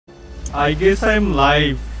I guess I'm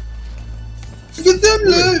live.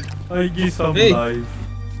 I guess I'm live.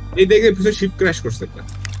 এই দেখে পিছনে শিপ ক্র্যাশ করছে একটা।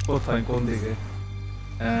 কোথায় কোন দিকে?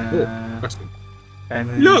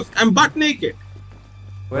 Look, I'm butt naked.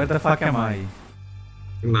 Where the fuck am I?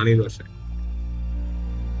 নানির বাসায়।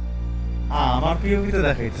 আমার পিওভিতে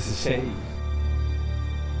দেখাইতেছে সেই।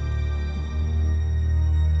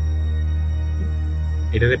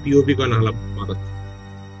 এটাতে পিওভি কোন হলো মাথা।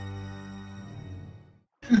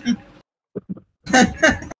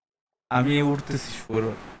 আমি উঠতেছি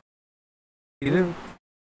শুরু। এর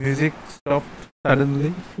মিউজিক স্টপ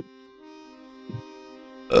সাডেনলি।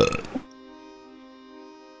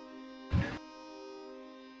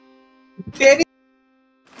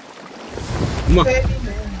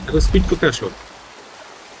 স্পিড করতে আসো।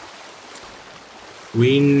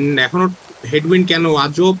 উইন্ড এখনো হেডউইন্ড কেন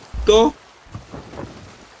আজব তো।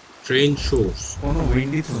 ট্রেন শোস কোনো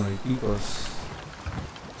উইন্ডি তো নয় কি কস।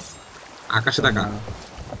 আকাশে তাকা।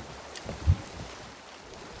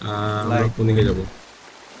 আমরা কোন দিকে যাবো?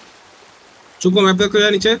 চুকো ম্যাপ দেখতে যা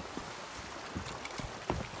নিচে।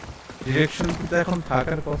 ডিরেকশন তো এখন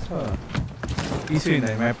থাকার কথা। কিছুই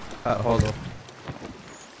নাই ম্যাপ হলো।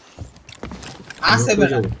 আসে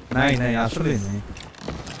বেটা। নাই নাই আসলে নাই।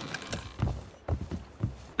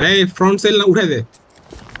 এই ফ্রন্ট সেল না উঠাই দে।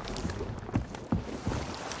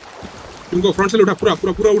 চুকো ফ্রন্ট সেল উঠা পুরা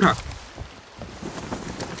পুরা পুরা উঠা।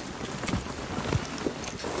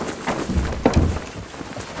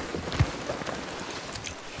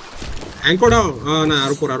 অ্যাঙ্কর ডাউন না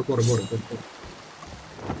আর উপর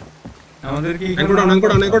আমাদের কি অ্যাঙ্কর ডাউন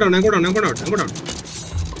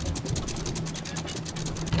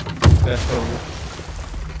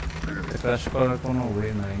ক্র্যাশ করার কোনো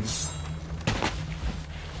ওয়ে নাই।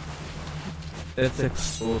 Let's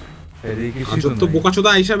explore. এদিকে কিছু তো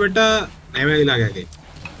বোকাচোদা হিসাবে এটা এমআই লাগে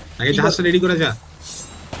আগে জাহাজটা রেডি করে যা।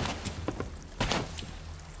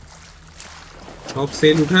 সব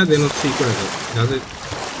সেল উঠা দেন হচ্ছে ই করে দে যাতে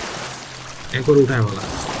অ্যাঙ্কর উঠায় বলা।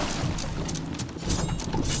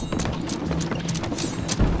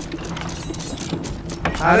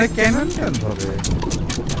 আরে ক্যানন কেন হবে?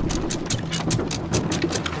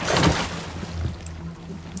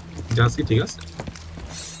 জাস্ট ঠিক আছে।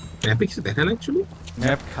 ম্যাপে কিছু দেখা না অ্যাকচুয়ালি।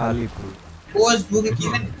 ম্যাপ খালি পুরো। পোস্ট বুকে কি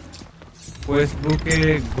নেই? ফেসবুকে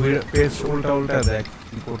পেজ উল্টা দেখ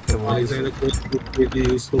কি করতে বলে। এখানে code book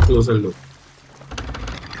use for closure look.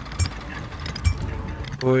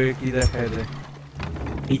 ওই কি দেখায় দেখ।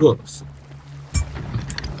 কি করছ?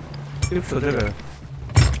 টিপ সোজা কর।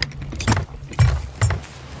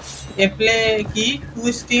 A play key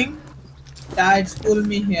twisting tides pull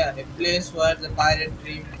me here, a place where the pirate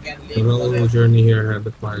dream can The live road forever. journey here had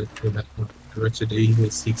the quiet through that wretched age who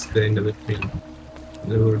seeks the end of the dream.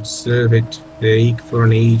 They would serve it, they ache for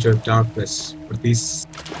an age of darkness, for this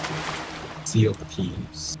sea of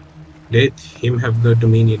thieves. Let him have the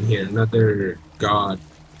dominion here, another god,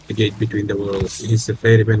 the gate between the worlds. It is the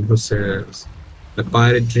ferryman who serves. The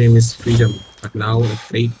pirate dream is freedom, but now a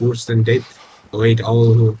fate worse than death await all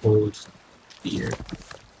who hold dear.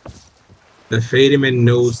 The ferryman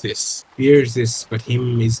knows this, fears this, but him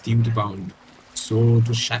is duty bound, so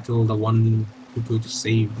to shackle the one who could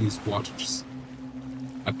save these waters.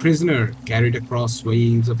 A prisoner carried across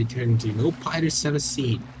waves of eternity no pirates ever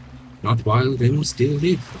seen, not while them still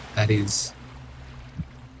live, that is.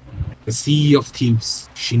 The sea of thieves,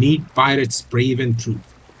 she need pirates brave and true,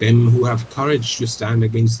 them who have courage to stand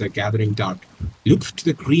against the gathering dark. Look to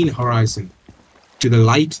the green horizon, to the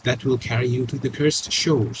light that will carry you to the cursed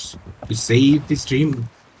shores. To save this dream,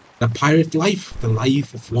 the pirate life, the life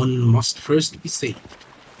of one must first be saved.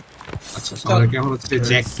 আচ্ছা সারা কেমন হচ্ছে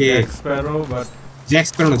জ্যাককে Sparrow but Jack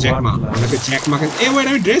Sparrow না Jack Ma আমাকে Jack Ma কেন এই wait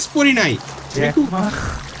আমি dress পরি নাই জ্যাকমা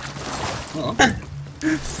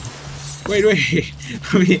ওয়েট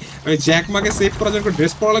আমি জ্যাকমাকে সেভ করার জন্য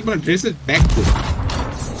ড্রেস পরা লাগবে না ড্রেসের ব্যাগ তো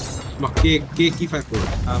মাকে কে কি ফাইট করে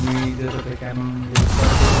আমি যেটাতে কেন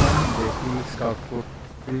দেখি স্কাউট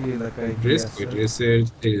করতে এলাকায় ড্রেসের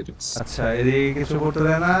আচ্ছা এদিকে কিছু করতে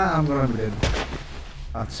দেয় না আমরা মিলেন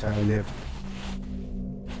আচ্ছা লেফট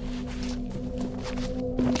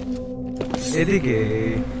এদিকে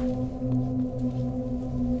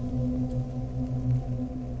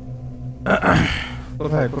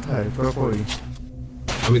কোথায় তোরা কই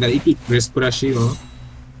আমি তার একটু ড্রেস পরে আসি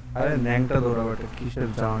আরে ন্যাংটা দৌড়াবে কিসের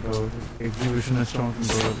জামাটা এক্সিবিশনের সময়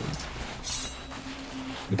দৌড়াবে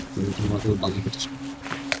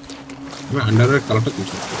আমি আন্ডারওয়্যার কালারটা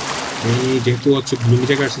কিছু আমি যেহেতু হচ্ছে ব্লুমি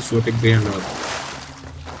জায়গায় আসছি সো একটা grey underwear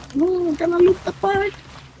can I look the part?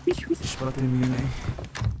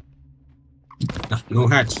 No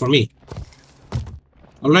hats for me.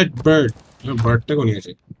 Alright, bird. Bird টা কোনি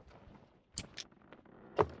আছে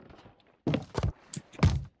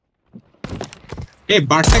এই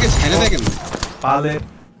বার্ডটাকে ছেড়ে দেয় কেন? পালে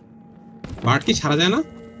বার্ড কি ছাড়া যায় না?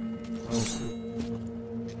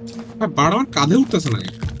 বার্ড আমার কাঁধে উঠতেছে না।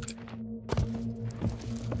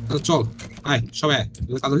 চল আয় সবাই আয়,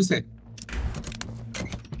 কাজ হয়েছে।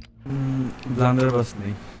 ব্লান্ডার বাস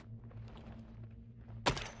নেই।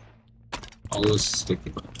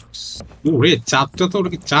 ওরে চাঁদটা তো, ওটা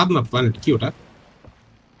কি চাঁদ না প্ল্যানেট? কি ওটা?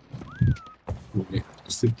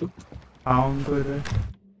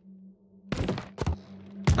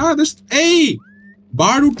 এই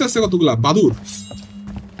বার্ড উঠতেছে কতগুলা বাদুর।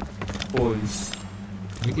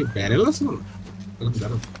 কি ব্যারেল আছে না?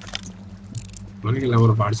 মানে গেলে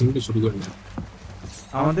আমরা ভার্জিনটা শুরু করি না।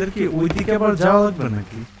 আমাদের কি ওইদিকে আবার যাওয়া লাগবে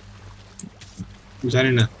নাকি?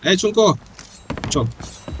 জানি না। এই চুনকো চল,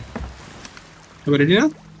 এবার রেডি না?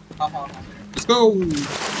 Let's go.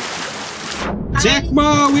 Jack Ma,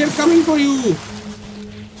 we are coming for you.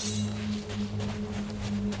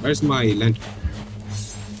 Where's my land?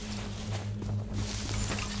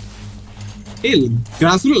 এই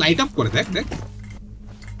গ্রাসগুলো লাইট আপ করে দেখ দেখ,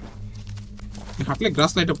 হাঁটলে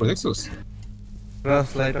গ্রাস লাইট আপ করে দেখছোস? গ্রাস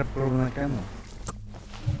লাইট আপ করবো না কেন?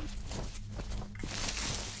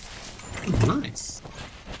 নাইস।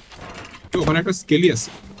 তো ওখানে একটা স্কেলি আছে।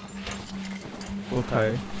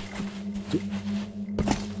 কোথায়?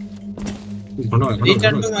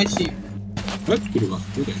 Return to my ship.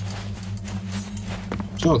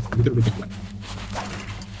 চল ভিতরে ঢুকে পড়।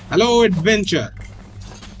 Hello adventure.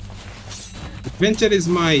 Adventure is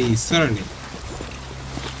my surname.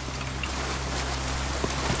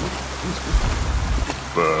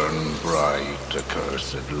 Burn bright,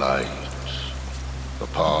 accursed light,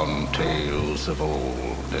 upon tales of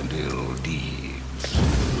old and ill deeds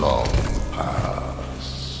long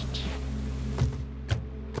past.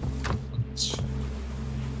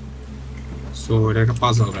 So it's like a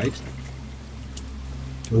puzzle, right?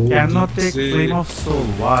 Cannot take flame of soul.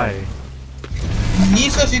 Why?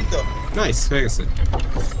 Nice, হয়ে গেছে।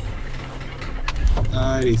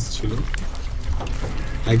 আর এই ছিল।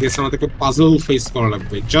 I guess আমাদেরকে puzzle face করা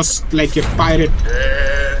লাগবে, just like a pirate.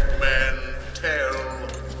 Dead men tell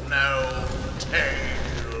no tale.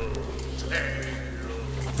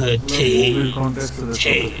 The tale.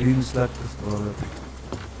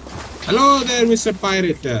 Hello there, Mr.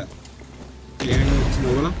 Pirate.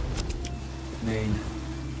 নেই।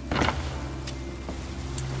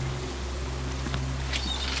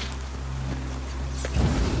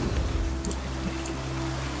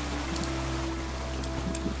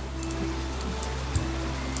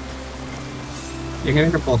 এখানে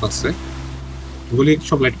একটা পথ আছে, ওগুলি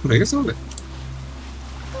সব লাইট হয়ে গেছে আমাদের।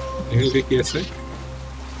 এখানে কি আছে?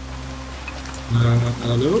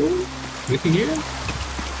 Hello, anything here?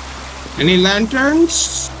 Any lanterns?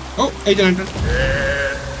 Oh, এই যে lantern.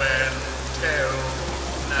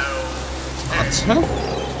 আচ্ছা,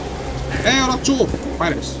 এই ওরা চোর,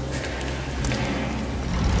 pirates.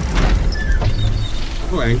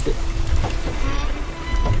 ও অ্যাঙ্কো,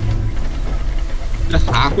 এটা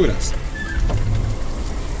হা করে আছে।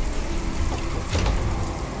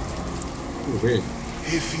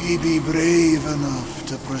 If ye be brave enough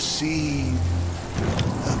to proceed,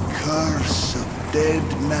 the curse of Dead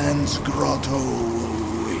Man's Grotto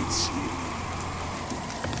awaits ye.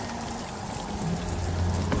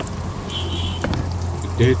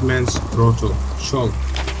 Dead Man's Grotto. Show.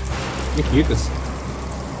 Look at this.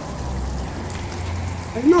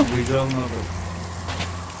 I know. We don't know.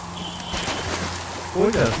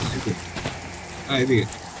 What else? I think.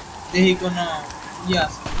 They gonna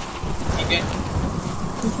yes. Okay.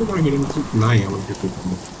 This is not hitting too nine. I want to get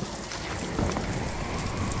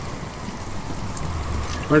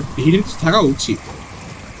but he didn't থাকা উচিত।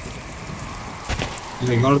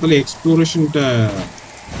 এগারো তাহলে এক্সপ্লোরেশনটা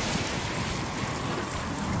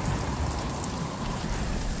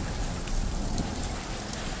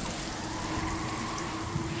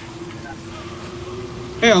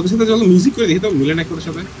ওদের সাথে চলো music করে দেখি তো মিলে না করে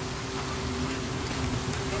সাথে।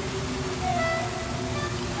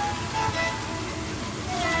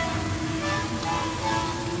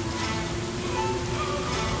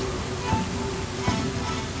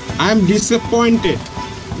 I am disappointed.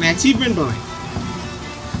 An achievement on it.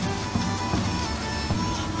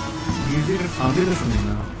 Music sound is শুনি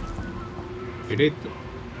না। এটাই তো।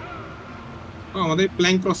 আমাদের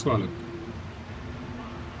প্ল্যান ক্রস করা লাগবে।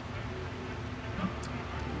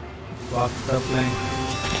 What's the plank?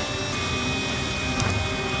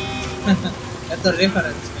 That's a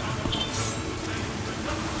reference.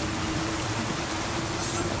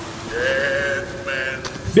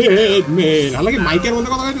 Dead man. হালাকি মাইকের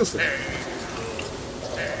মধ্যে কথা কইতেছে।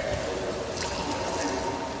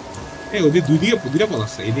 এই ওদিকে দুইটা পথ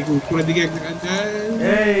আছে, এদিকে উপরের দিকে এক জায়গায় যায়,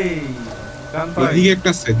 এই কান পাই এদিকে একটা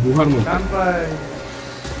আছে গুহার মধ্যে। কান পাই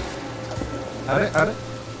আরে আরে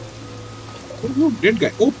ও ডেড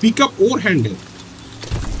গাই। ও পিক আপ ওর হ্যান্ডেল।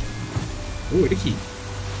 ও এটা কি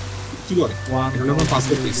কি করে? এটা কোনো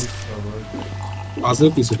পাজল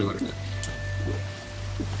পিস হতে পারে না।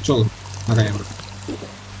 চল আগাই আমরা।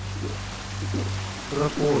 তোরা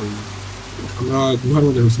কই? আমরা গুহার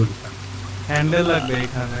মধ্যে ঢুকছি। হ্যান্ডেল লাগবে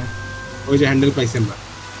এখানে। ওই যে হ্যান্ডেল পাইছি আমরা।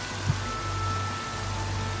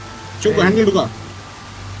 চুপ হ্যান্ডেল ঢুকা।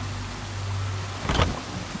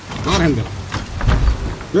 আমার হ্যান্ডেল।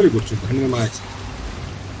 ভেরি গুড চুপ হ্যান্ডেল মারা।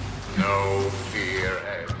 No fear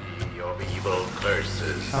any of evil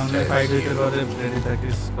curses. সামনে ফাইট হইতে পারে, রেডি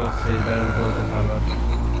থাকিস সেইটার উপরে ভালো।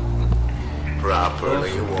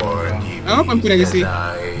 Properly warned ye Oh, I'm gonna beast see. and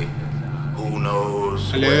I, who knows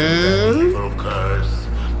Hello? when the evil curse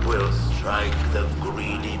will strike the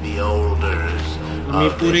greedy beholders আমি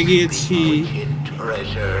of পড়ে this গিয়েছি। wicked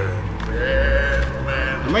treasure. Dead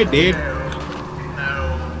men Am I dead? tell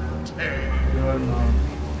no tale. You are not.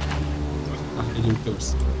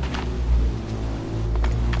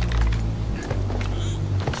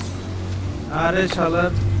 আরে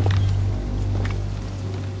শালার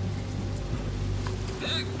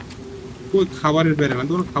ওই খাবারের barrel, আমি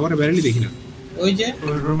তো খাবারের ব্যারেলই দেখি না। ওই যে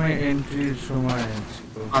ওই রুমে এন্ট্রির সময়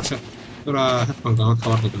আচ্ছা তোরা আমার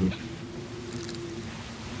খাবার কথা বলি।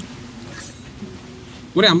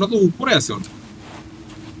 ওরে আমরা তো উপরে আছি অনেক।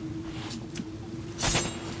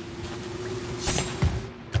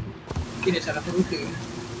 কিরে সারা পুরো উঠে গেল।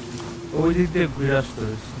 ওই দিক দিয়ে ঘুরে আসতে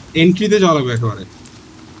হয়েছে। এন্ট্রিতে যাওয়া লাগবে একেবারে।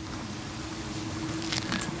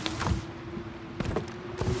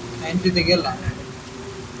 এন্ট্রিতে গেলাম।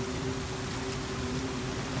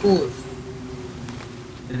 কই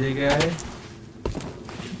এদিকে আয়।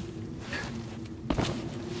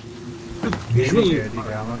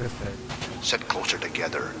 এদিকে আমার কাছে। Sit closer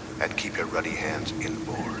together and keep your ruddy hands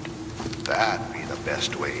inboard. That be the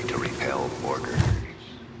best way to repel boarders.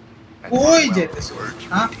 And কই well, যেতেছ? words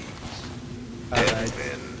হ্যাঁ greetings. Dead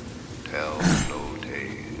men tell no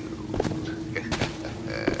tale.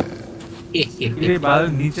 এই বাল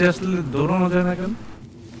নিচে আসলে দৌড়ানো যায় না কেন?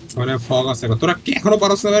 মানে ফগ আছে। তোরা কি এখনো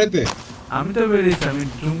পারছ না বাড়িতে? আমি তো বেরিয়েছি, আমি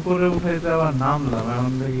জুম করে উঠাইতে আবার নামলাম,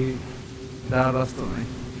 এখন দেখি যাওয়ার রাস্তা নাই।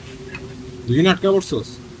 দুদিন আটকা পড়ছস?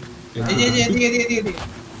 এই যে এদিকে এদিকে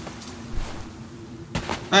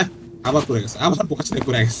হ্যাঁ আবার পড়ে গেছে, আবার বোকাচোদা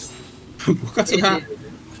পড়ে গেছে। বোকাচোদা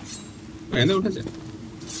এনে উঠেছে।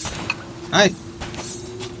 হাই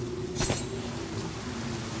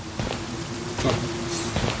চল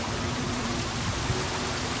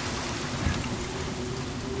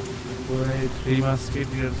ওই 3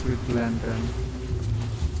 musketeers with lantern।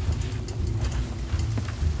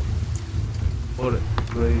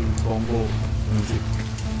 ওই বঙ্গো মিউজিক।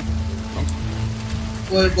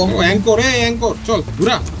 ওই ও অ্যাঙ্কর, অ্যাঙ্কর চল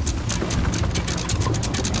ঘুরা।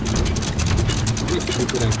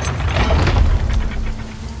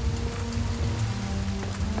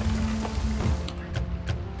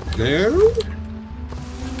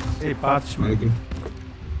 এই 5 minute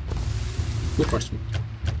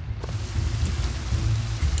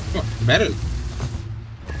barrel.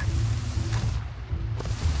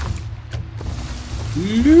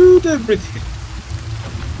 Loot everything.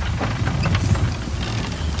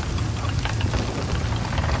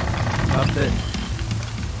 up there।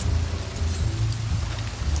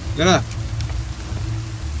 Yeah.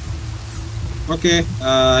 Okay,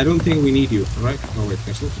 I don't think we need you, right? Oh wait,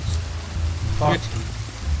 that's not just. Fuck।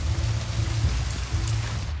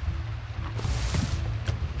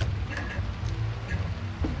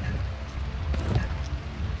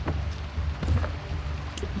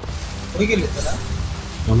 ওই গেলি তোরা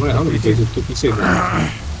আমরা এখন বিকেল তো পিছিয়ে যাই।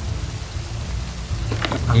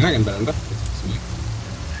 ভাঙা কেন বারান্দা?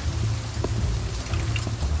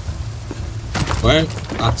 ওই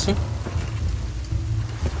আচ্ছা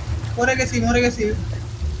মরে গেছি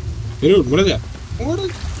এর মরে যা।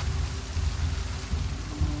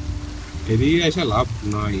 এদিকে এসে লাভ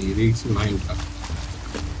নাই, এদিকে কিছু নাই ওটা।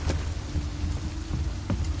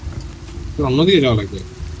 তো অন্যদিকে যাওয়া লাগবে,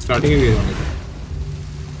 স্টার্টিং এ দিয়ে যাওয়া লাগবে।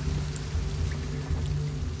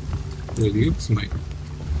 এদিকে কিছু নাই।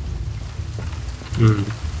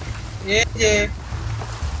 এই যে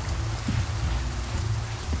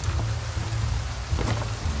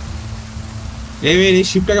এই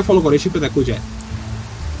শিপটাকে ফলো করে, শিপটা দেখো যায়।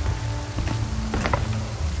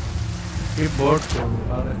 এই বোর্ড করব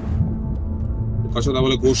আরে কথা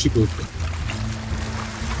বলে গো শিপে উঠবে।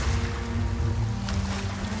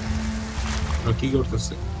 আর কি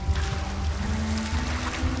করতেছে?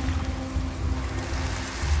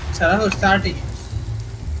 আচ্ছা রাখো starting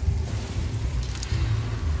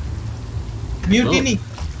mutiny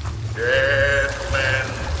Deathman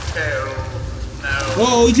tell now. ও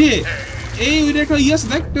ওই যে এই ওইটা একটা ইয়াস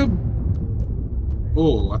দেখ একটা ও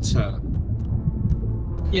আচ্ছা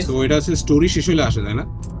Yes. সো এটা হচ্ছে স্টোরি শেষ হলে আসে তাই না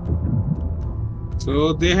so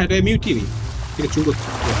they had a mutiny ঠিক আছে চুপ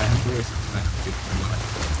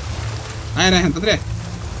আয় রায়হান তাড়াতাড়ি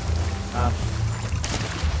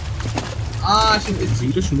শিখেছি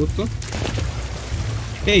ভিডিও সুন্দর তো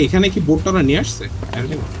এই এখানে কি বোর্ডটা ওরা নিয়ে আসছে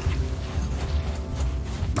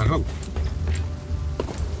ভাগাও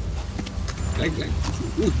দেখ দেখ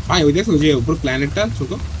ভাই ওই দেখো যে উপর প্ল্যানেটটা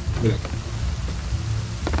ছোট দেখ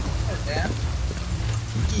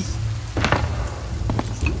কি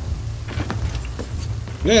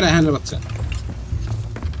এই রায়হানের বাচ্চা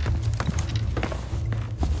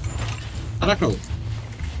আরেকটাও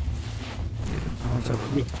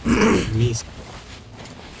মিস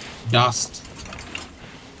ডাস্ট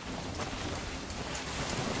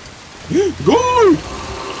গোল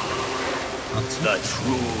আচ্ছা The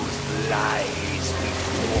truth lies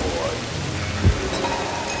before you.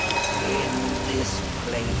 In this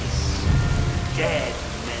place, dead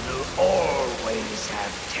men will always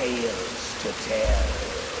have tales to tell.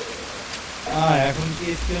 এখন কি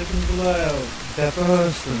স্কেলেটন গুলো ব্যাপার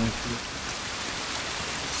হচ্ছে নাকি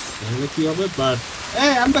তাহলে কি হবে বাট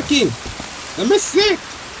এই I am the king I am sick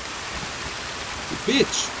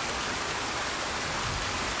beach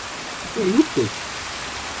O look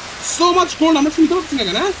so much gold আমরা শুনতে পাচ্ছি না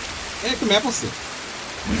কেন একটা ম্যাপ আছে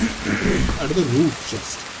আর এটা রুট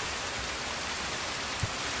জাস্ট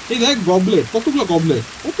এই দেখ গবলেট কতগুলো গবলেট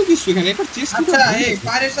কত কিছু এখানে একটা চেস্ট আচ্ছা এই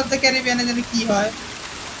পাইরেটস অফ দ্য ক্যারিবিয়ানে জানি কি হয়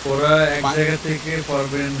ওরা এক জায়গা থেকে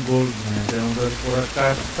পারবেন গোল্ড মানে যেমন ওরা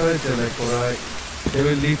কাস্ট হয়েছে লাইক ওরা they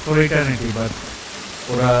will live for eternity but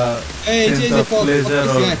ওরা এই যে sense of pleasure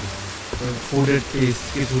or যে food and taste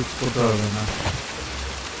কিছু করতে পারবে না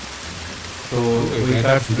তো ওই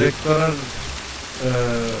কার্ড ব্রেক করার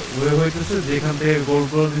ওয়ে হইতেছে যেখান থেকে গোল্ড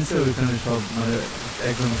গোল্ড দিচ্ছে ওইখানে সব মানে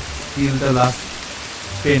একদম till the last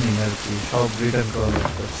penny আর কি সব রিটার্ন করা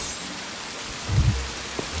লাগবে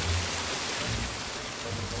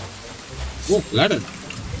ও ladder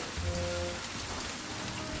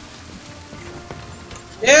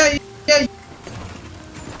এই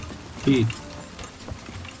কি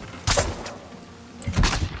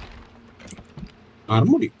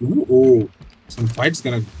armory oh some fights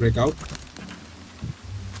gonna break out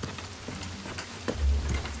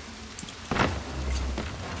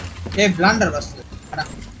এই ব্লান্ডার বসছে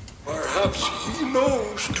Perhaps he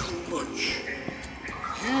knows too much.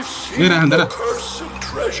 He's Mira, seen andara. the cursed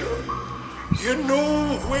treasure. You know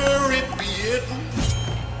where it be hidden.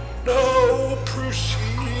 Now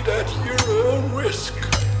proceed at your own risk.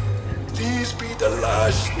 These be the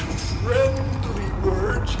last friendly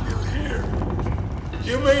words you'll hear.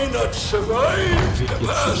 You may not survive to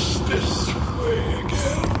pass this way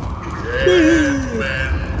again. Dead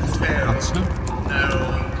men tell আচ্ছা no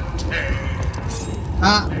tale.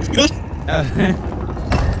 হ্যাঁ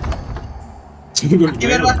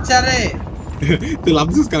কিবের বাচ্চা রে তুই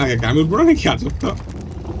লাভছিস কেন আগে আমি বড় নাকি আজব তো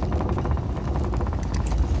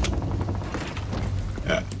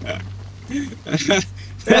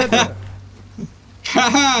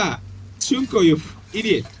haha Chunko you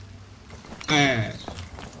idiot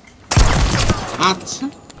আচ্ছা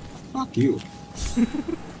fuck you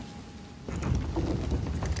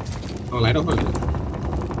oh light off হলো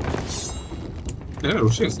না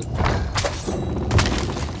রুশে আছে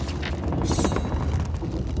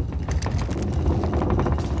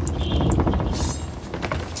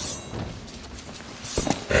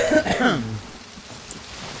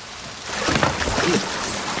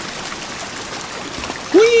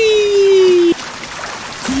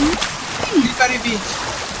শিকারি beach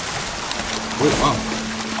oh wow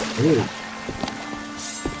oh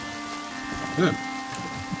yeah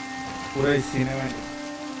পুরাই cinematic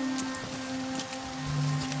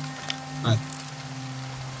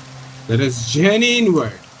that is genuine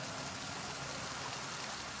word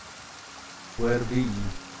where be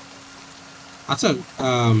আচ্ছা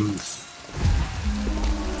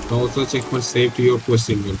also check for save to your quest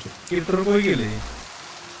inventory কি তোর কই গেলি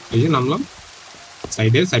এই যে নামলাম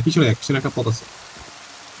সাইডের সাইড পিছনে অ্যাকশন একটা পথ আছে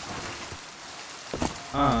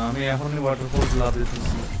আমি এখনই ওয়াটারফল লাভ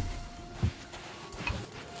দিতেছি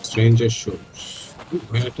stranger shores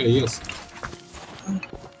ওখানে একটা ইয়ে আছে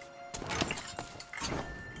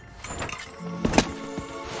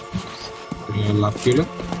লাভ কি হলো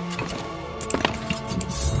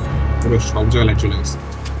ওরে সব জায়গায় লাইট চলে গেছে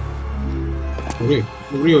ওরে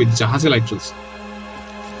ওরে ওই জাহাজে লাইট চলছে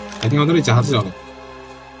এখন আমাদের ওই জাহাজে যাবে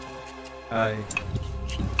Hi.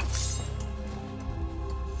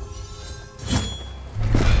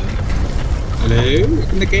 Hello,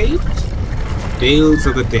 open the gate. Tales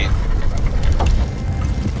of the Dead.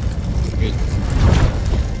 Okay.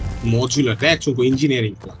 Modular, that's Chunko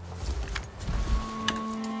engineering.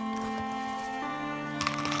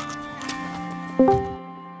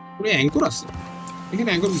 Where anchor আছে? এখানে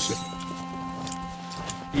anchor কিসের?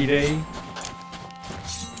 Irei.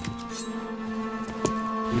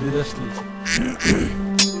 Did just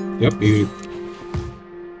Yep, you.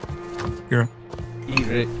 Here.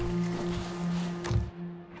 Irei.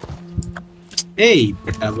 এই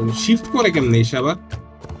বেটা শিফট করে কেমনে এসে আবার?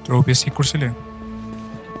 তোর ওপিএস ঠিক করছিলে?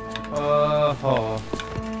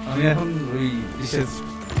 আমি এখন ওই বিশেষ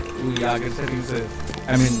ওই আগের সেটিংসে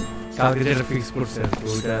আই মিন কালকে যেটা ফিক্স করছে আর কি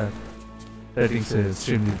ওইটা সেটিংসে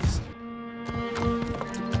স্ট্রিম নিচ্ছে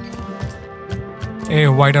এই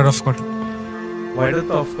ওয়াইডার অফ কর। ওয়াইডার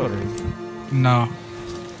তো অফ করে না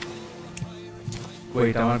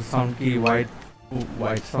ওয়েট আমার সাউন্ড কি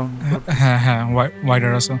হোয়াইট সাউন্ড হ্যাঁ হ্যাঁ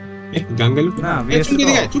ওয়াইডার আছে গান গেল না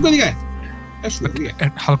চুপ করে দিকে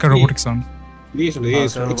হালকা রোবোটিক সাউন্ড দিয়ে চলে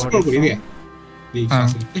এক্সপ্লোর করি দিয়ে হ্যাঁ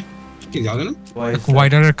কি যাবে না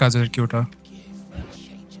ওয়াইডারের কাজ আর কি ওটা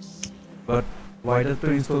বাট ওয়াইডার তো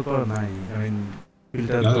ইনস্টল করা নাই আই মিন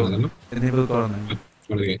ফিল্টার তো এনেবল করা নাই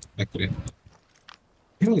চলে গেছে ব্যাক করে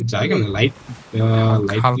জায়গা না লাইট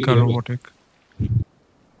হালকা রোবোটিক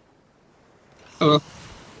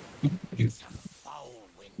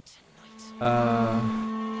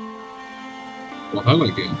কথা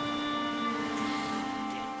লাগে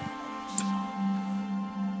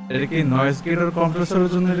এটা কি নয়েজ গেট আর কম্প্রেসরের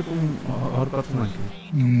জন্য এরকম হওয়ার কথা নাকি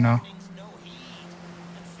না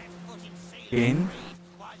গেইন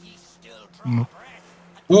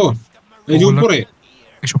ও এই যে উপরে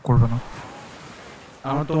এসব করবে না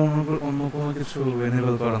আমার তো অন্য কোনো কিছু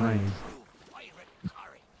এনেবল করা নাই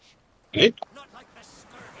এই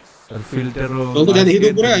আর ফিল্টারও তো দেখি তো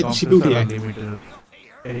উপরে সিপিইউ দিয়ে লিমিটার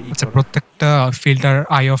আচ্ছা প্রত্যেকটা ফিল্টার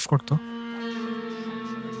আই অফ করতো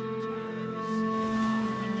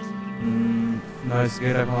নয়েজ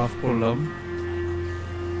গেট এখন অফ করলাম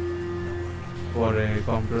পরে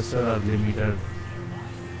কম্প্রেসর আর লিমিটার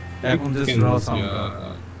এখন জাস্ট র সাউন্ড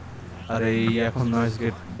আর এই এখন নয়েজ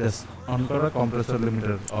গেট জাস্ট অন করা কম্প্রেসর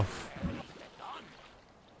লিমিটার অফ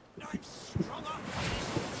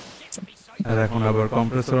আর এখন আবার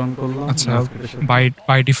কম্প্রেসর অন করলাম আচ্ছা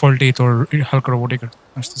বাই ডিফল্টই তোর হালকা রোবোটিক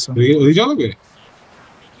আসতেছে ওই যাবে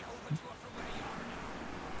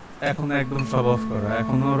এখন একদম সব অফ করা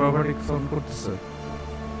এখনো রোবোটিক সাউন্ড করতেছে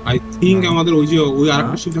আই থিংক আমাদের ওই যে ওই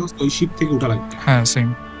আরেকটা শিপ দেখো ওই শিপ থেকে উঠা লাগবে হ্যাঁ সেম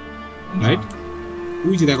রাইট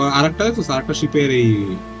ওই যে দেখো আরেকটা তো আরেকটা শিপের এই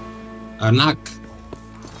নাক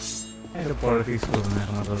এটা পরে ফিক্স করব না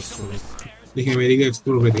এখন আবার দেখি আমি এদিকে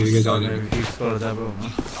এক্সপ্লোর করে এদিকে যাওয়া যাবে ফিক্স করা যাবে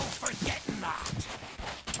না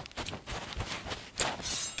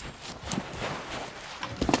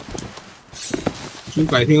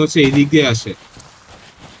কিন্তু আই থিংক হচ্ছে এই দিক দিয়ে আসে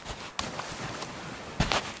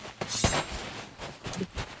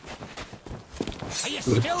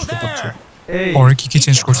ওর কি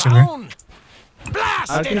চেঞ্জ করছিল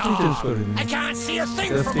আর কিছু চেঞ্জ করিনি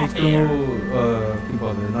জাস্ট একটু কি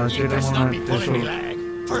বলে নার্সিটা মনে হয়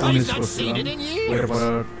উনিশ করছিলাম ওইটা পর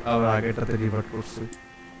আবার আগেটাতে রিভার্ট করছি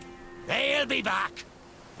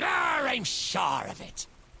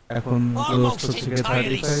এখন ক্লোজ হচ্ছে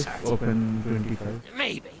 35 ওপেন 25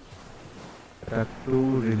 এটা টু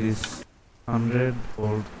রিলিজ 100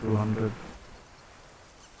 or 200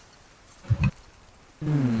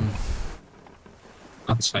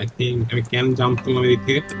 আচ্ছা আই থিংক আমি ক্যান জাম্প করলাম এদিক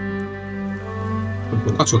থেকে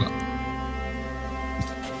বোকা চোদা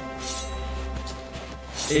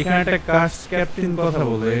এখানে একটা কাস্ট ক্যাপ্টেন কথা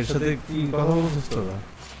বলে এর সাথে কি কথা বলছিস তোরা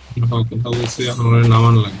কথা বলছে এখন ওরা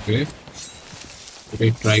নামান লাগবে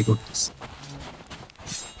এটাই ট্রাই করতেছি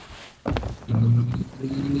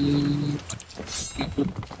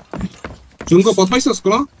চুনকো পথ পাইছস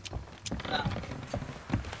কোন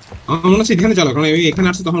আমার মনে হচ্ছে এখানে চলো কারণ আমি এখানে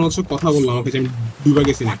আসছি তখন হচ্ছে কথা বললাম আমাকে যে আমি দুবার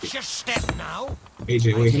গেছি নাকি এই যে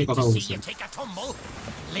ওই এখানে কথা বলছি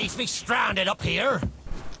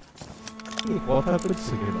কথা করছিস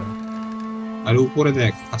কেডা আর উপরে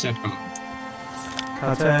দেখ আচ্ছা একটা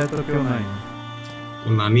আচ্ছা এত কেউ নাই ও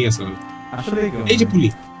নানি আছে আসলে এই যে পুলি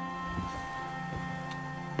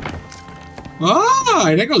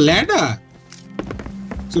এটা একটা ল্যাডার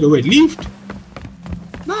চলো ওয়েট লিফট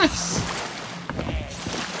নাইস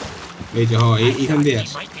এই যে হ্যাঁ এইখান দিয়ে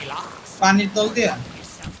আস পানির তল দিয়া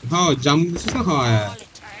হ্যাঁ জাম্প দিছিস না হ্যাঁ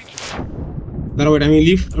দাঁড়া ওয়েট আমি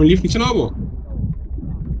লিফট নিচে নামাবো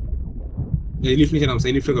এই লিফট নিচে নামছে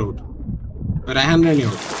এই লিফটে করো রায়হান রানি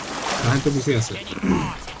হোক হ্যাঁ তো পিছে আছে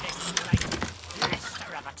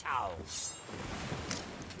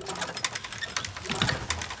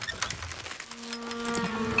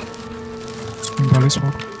Valley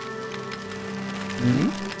smoke.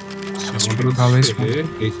 Valley smoke.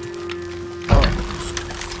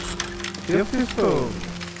 Theft is so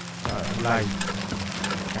light,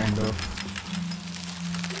 kind of.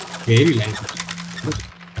 Very light.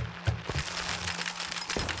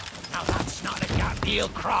 Now that's not a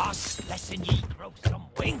goddamn cross, lest ye grow some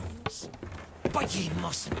wings. But ye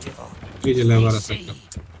mustn't give up. এই যে লেবার You আছে see,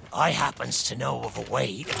 I happens to know of a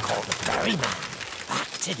way to call the ferryman back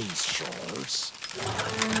to these shores.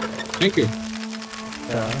 Thank you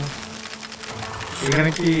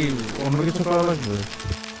এখানে কি অন্য কিছু করা লাগবে?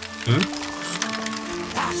 হ্যাঁ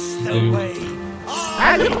That's the Mm. way.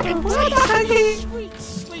 Sweet,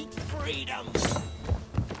 sweet freedom.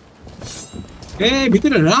 এই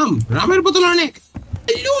ভিতরে রামের বোতল অনেক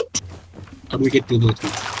লুট আর উই গেট টু দো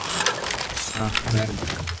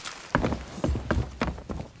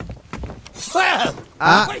Well,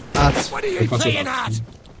 wait, that's what are you playing at?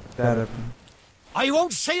 that. I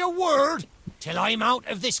won't say a word till I'm out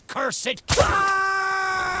of this cursed.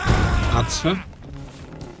 আচ্ছা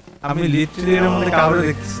আমি লিটারালি এর মধ্যে কাউরে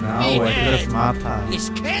দেখতেছি না। ও এটা মাথা। It's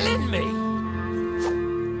killing me.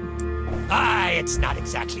 It's not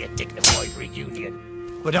exactly a dignified reunion,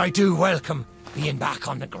 but I do welcome being back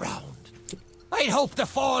on the ground. I'd hoped the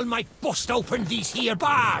fall might bust open these here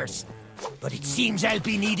bars, but it seems I'll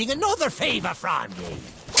be needing another favour from ye.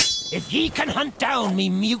 If ye can hunt down me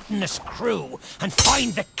mutinous crew and find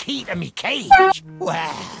the key to me cage,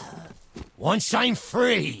 well, once I'm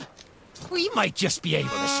free, we might just be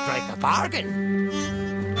able to strike a bargain.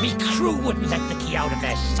 Me crew wouldn't let the key out of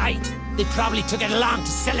their sight. They probably took it along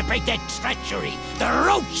to celebrate their treachery. The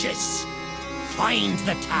roaches! Find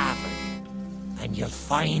the tavern, and you'll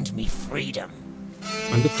find me freedom.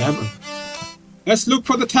 And the tavern. Let's look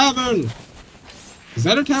for the tavern. Is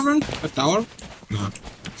that a tavern? A tower? No.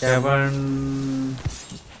 Tavern.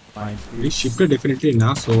 This shifted definitely না,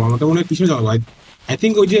 so আমাদের মনে হয় পিছনে যাবো। I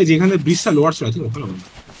think ওই যে যেখানে ব্রিজটা লোয়ার ছিল, I think ওখানে হবে।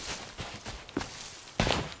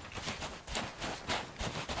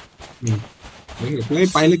 তুই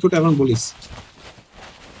পাইলে কি tavern বলিস?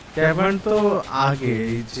 Tavern তো আগে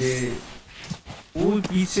যে ওই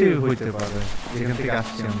পিছে হইতে পারে যেখান থেকে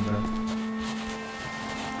আসছি আমরা।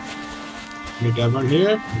 Tavern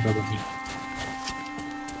here, tavern here.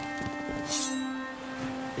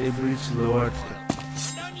 A bridge lowered.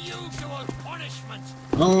 An unusual punishment.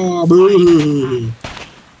 Oh, boo.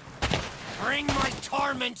 Bring my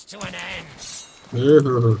torment to an end.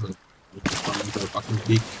 Fucking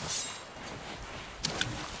big.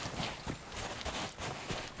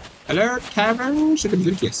 Hello, tavern. Should have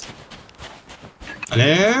been yes.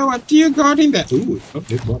 Hello, what do you got in there? Ooh, not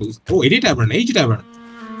dead bodies. Oh, it is tavern. Age tavern.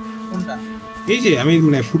 কোনটা? এই যে আমি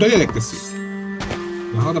মানে ফুটেজে দেখতেছি।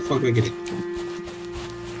 How the fuck do I get it?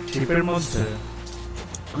 শিপের মধ্যে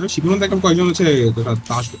আমি শিপের মধ্যে এখন কয়জন আছে এটা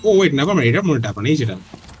তাস ও ওয়েট নেভার মাইন্ড এটা মনে ট্যাপন এই যেটা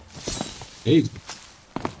এই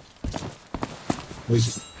ওই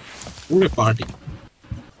পুরো পার্টি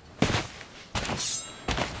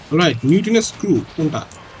অলরাইট মিউটিনাস ক্রু কোনটা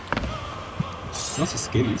What's the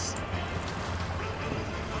skills?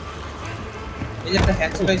 এই যে একটা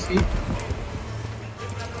হ্যাচ পাইছি।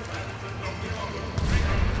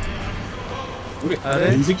 আরে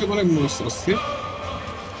মিউজিকটা মানে মস্ত আছে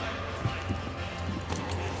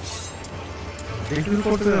একটু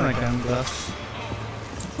করতে দেন না কেন ক্লাস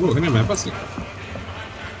ও এখানে ম্যাপ আছে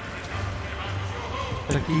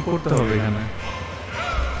এটা কি করতে হবে এখানে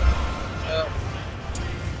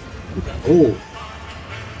ও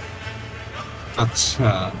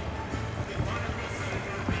আচ্ছা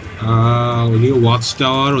ওদিকে ওয়াচ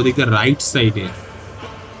টাওয়ার ওদিকে রাইট সাইডে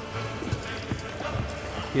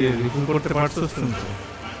কি রিফিল করতে পারছস কিন্তু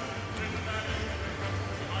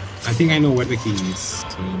I think I know where the key is.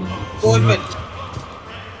 ওই পেল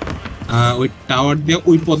ওই টাওয়ার দিয়ে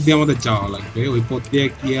ওই পথ দিয়ে আমাদের যাওয়া লাগবে ওই পথ দিয়ে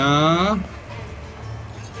গিয়া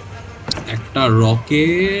একটা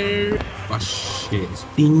রকের পাশে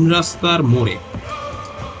তিন রাস্তার মোড়ে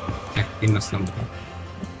তিন রাস্তার মোড়ে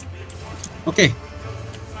okay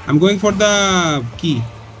I am going for the কি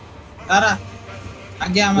তারা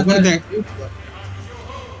আগে আমাদের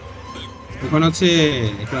ওখানে হচ্ছে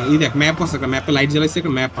একটা এই দেখ ম্যাপ আছে একটা ম্যাপে লাইট জ্বালাইছে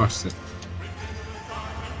একটা ম্যাপ আসছে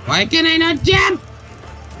Why can I not jump?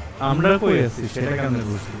 আমরা কই আছি সেটা কেমনে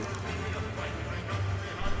বুঝলি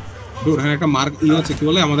দূর এখানে একটা মার্ক ই আছে কি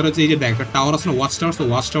বলে আমাদের হচ্ছে এই যে দেখ একটা টাওয়ার আছে না ওয়াচ টাওয়ার তো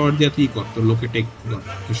ওয়াচ টাওয়ার দিয়ে তুই কর তোর লোকে টেক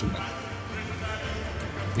কিছু না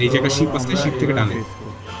এই যে একটা শিপ আছে শিপ থেকে টানে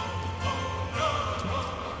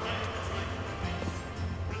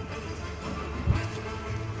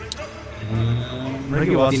আমরা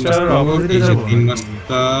কি ওয়াচটাওয়ার অপোজিটে এই যে যাব 3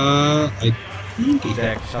 রাস্তা আই থিংক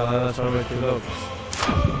দেখ সাদা সবাই ছিল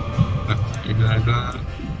এটা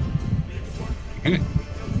এখানে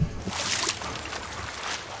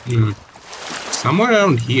somewhere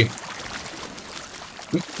around here.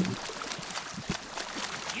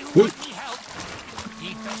 You want me help?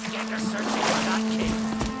 Keep us together searching for that kid.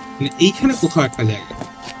 এইখানে কোথাও একটা জায়গা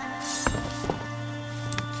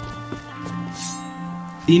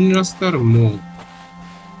 3 রাস্তার মোড়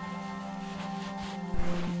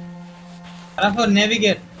তারপর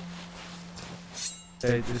নেভিগেট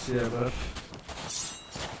এইতেছি আবার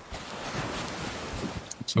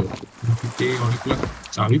অনেকগুলো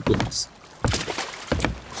চাবি পড়ছে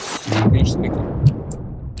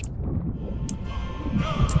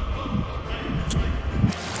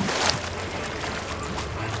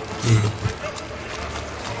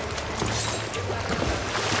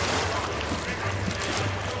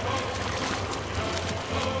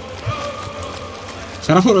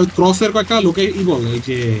সারাফর ওই ক্রসের কয়েকটা লোকে ই বল এই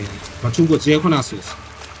যে চুঙ্কো যে ওখানে আসিস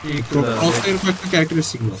ক্রসের কয়েকটা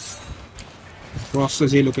ক্যারেক্টারিস্টিক বল ক্রসে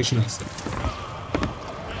যে লোকেশন আছে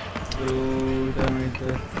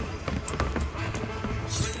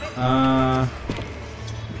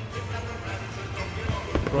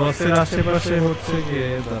ক্রসের আশেপাশে হচ্ছে গিয়ে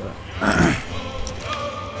দাঁড়া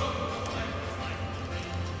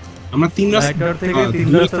আমরা 3 রাস্তা থেকে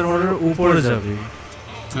 3 রাস্তার মোড়ের উপরে যাবে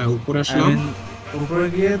হ্যাঁ উপরে আসলাম উপরে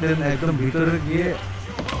গিয়ে দেন একদম ভিতরে গিয়ে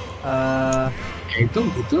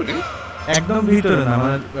একদম ভিতরে না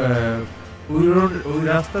মানে ওই রোড ওই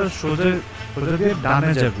রাস্তার সোজা দিয়ে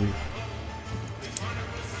ডানে যাবে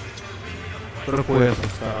তোরা কই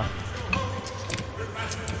আছিস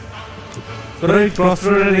তোরা এই ক্রস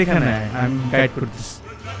রোডের এখানে আমি গাইড করতেছি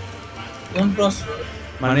কোন ক্রস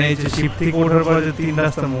মানে এই যে শিপ থেকে ওঠার পরে যে 3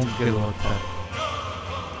 রাস্তার মুখ গেল ওটা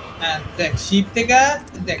হ্যাঁ দেখ শিপ থেকে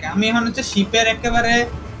দেখ আমি এখন হচ্ছে শিপের একেবারে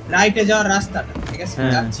রাইটে যাওয়ার রাস্তাটা ঠিক আছে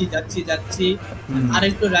যাচ্ছি আর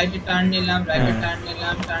একটু রাইটে টার্ন নিলাম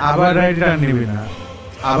আবার রাইটে টার্ন নিবি না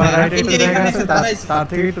আবার রাইটে জায়গা আছে তার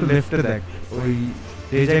থেকে একটু লেফটে দেখ ওই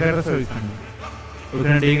যে জায়গাটা আছে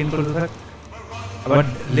ওখানে ডেগিং করতে থাক আবার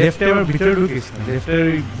লেফটে আবার ভিতরে ঢুকিস না লেফটের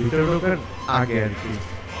ভিতরে ঢোকার আগে আর কি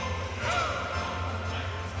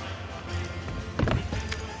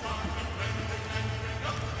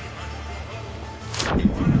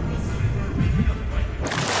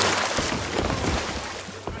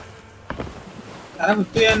তারা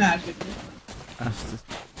তুই না আসছে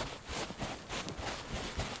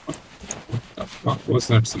the fuck was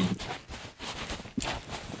that sound?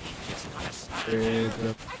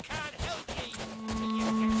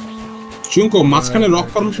 চুঙ্কো মাঝখানে রক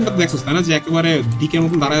ফরমেশনটা দেখছস তাই না যে একেবারে দিকের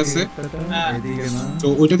মতন দাঁড়ায় আছে এদিকে না তো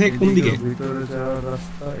ওইটা থেকে কোন দিকে ভিতরে যাওয়ার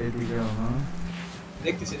রাস্তা এদিকে না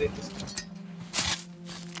দেখতেছি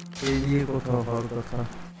এই দিকে কোথাও হওয়ার কথা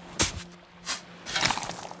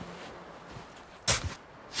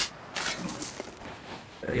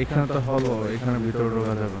এখানে তো হলো এখানে ভিতরে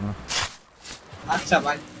ঢোকা যাবে না আচ্ছা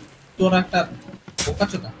ভাই তোর একটা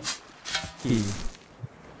বোকাচোদা কি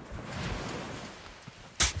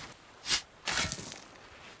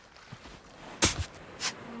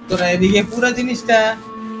তোরা এদিকে পুরো জিনিসটা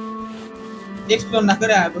এক্সপ্লোর না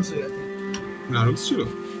করে আর বসে গেছে না রুকস ছিল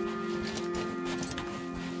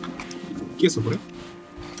কি আছে পরে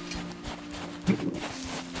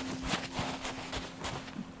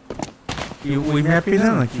কি ওই ম্যাপে না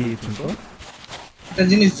নাকি তুমি একটা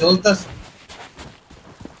জিনিস জ্বলতাছে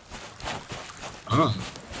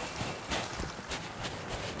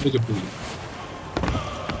এই যে পুলি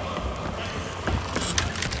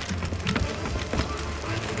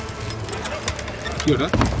কি ওটা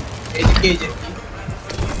এদিকে এই যে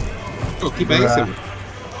ও কি পাইছে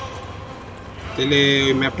তাহলে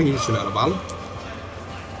ওই ম্যাপটা কি ছিল আর বাল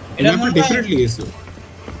এটা ম্যাপটা মনে ডেফিনেটলি এসো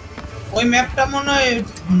ওই ম্যাপটা মনে হয়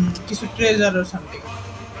কিছু ট্রেজার অর সামথিং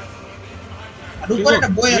আর উপরে একটা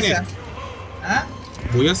বই আছে হ্যাঁ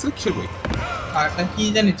বই আছে কিসের বই আর একটা কি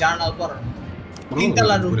জানি জার্নাল পড়ানো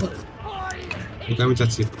তিনতলার উপরে ওটা আমি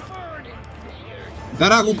চাচ্ছি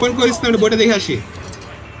দাঁড়া ওপেন করিস না আমি বইটা দেখে আসি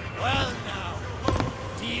Well now,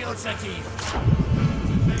 deal's a deal.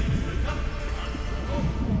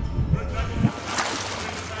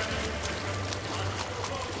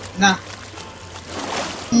 না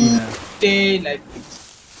stay like this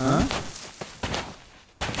হ্যাঁ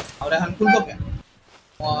আমরা এখন খুলবো কেন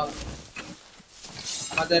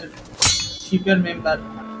আমাদের শিপের মেম্বার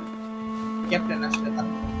ক্যাপ্টেন আসলে তার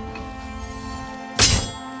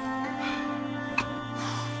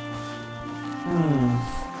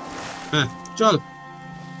হ্যাঁ চল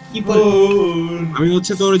কি বলবো আমি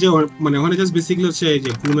হচ্ছে তোর যে মানে ওখানে জাস্ট বেসিক্যালি হচ্ছে এই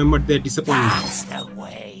যে ক্রু মেম্বারদের disappoint That's the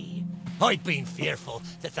way. I'd been fearful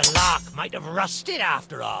that the lock might have rusted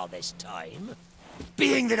after all this time.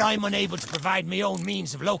 Being that I'm unable to provide my own means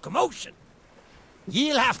of locomotion,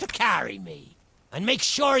 you'll have to carry me and make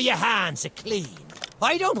sure your hands are clean.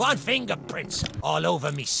 I don't want fingerprints all over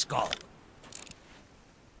me skull.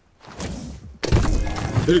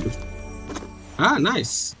 Very good.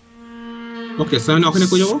 Nice. Okay, so I'm okhane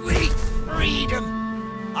koi jabo? Sweet freedom.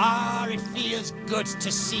 It feels good to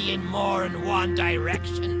see in more than one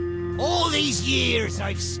direction. All these years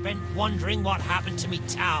I've spent wondering what happened to me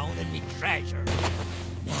town and me treasure.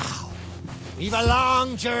 Now, we've a long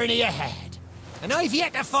journey ahead, and I've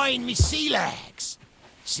yet to find me sea legs.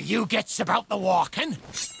 So you gets about the walking,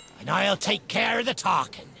 and I'll take care of the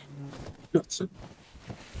talking. That's it.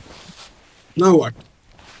 Now what?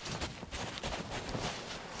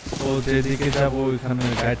 ও যেদিকে যাবো ওইখানে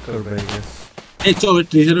guide করবে I guess এই চল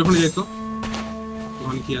treasure ওখানে যাই তো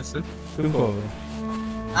ওখানে কি আছে তুমি কবে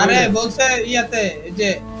আরে বলছে ইয়াতে যে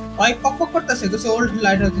ওই কক কক করতেছে কিছু ওল্ড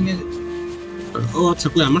লাইট হাউস নিয়ে যাচ্ছে ও আচ্ছা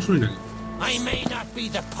কই আমার শুনি না I may not be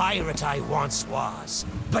the pirate I once was,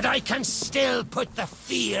 but I can still put the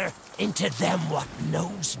fear into them what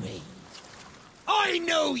knows me. I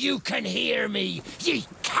know you can hear me, ye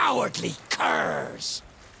cowardly curs!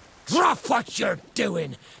 Drop what you're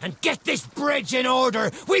doing and get this bridge in order.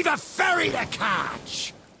 We've a ferry to catch.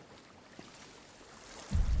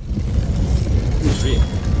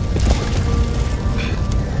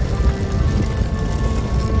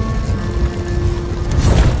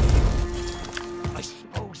 I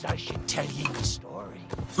suppose I should tell you the story.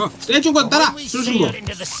 এই চুঙ্কো দাঁড়া When we শুরু শুরু sailed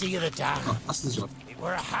into the sea of the damned, আস্তে চল it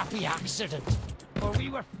were a happy accident, for we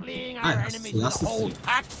were fleeing our Aye, enemies that's with a the hold sea.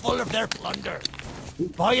 packed full of their plunder.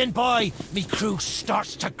 By and by, me crew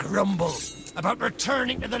starts to grumble about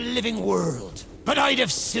returning to the living world. But I'd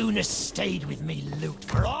have sooner stayed with me loot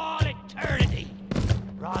for all eternity,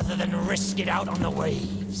 rather than risk it out on the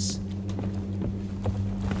waves.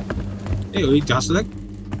 এই ওই just like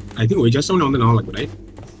I thing ওই just মানে আমাদের নাও লাগবে right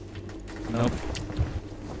no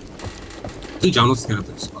তুই জানোস কেন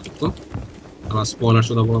তো আবার স্পয়লার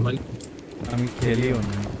শুধু বলা ভাই আমি খেলিও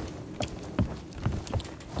না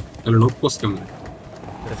তাহলে লোক কোস কেমন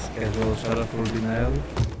জাস্ট ক্যাজুয়াল সারা ফুল ডিনায়াল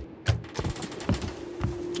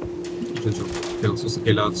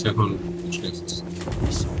খেলা হচ্ছে এখন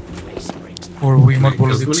This old place brings back Or we might bol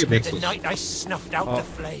the night I snuffed out the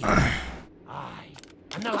flame. Aye,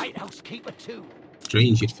 and the lighthouse keeper too.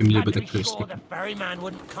 strange yet familiar with the I'd be curse. sure the ferryman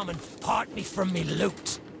wouldn't come and part me from me loot.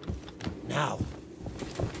 Now,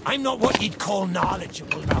 I'm not what you'd call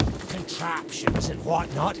knowledgeable about contraptions and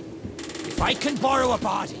whatnot. If I can borrow a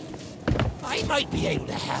body, I might be able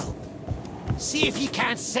to help. See if you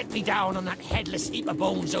can't set me down on that headless heap of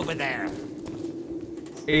bones over there.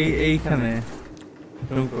 এইখানে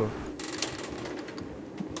Chunko.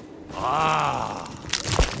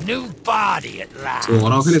 New body at last. So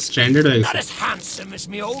ওরা ওখানে standard হয়ে Not গেছে as handsome as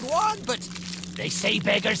me old one, but they say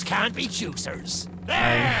beggars can't be choosers.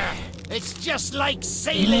 There! It's just like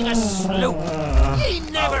sailing a sloop. You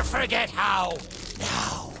never forget how.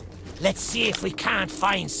 Now, let's see if we can't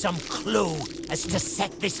find some clue as to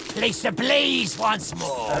set this place ablaze once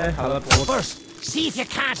more. First, see if you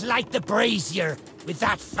can't light the brazier with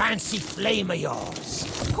that fancy flame of yours.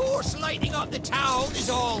 Of course, lighting up the town is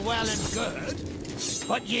all well and good,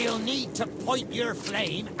 but you'll need to point your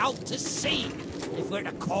flame out to sea if we're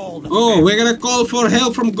to call the Oh, we're gonna call for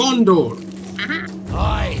help from Gondor.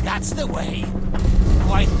 Aye, that's the way.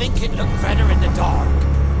 Oh, I think it looked better in the dark.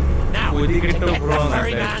 Now, to get the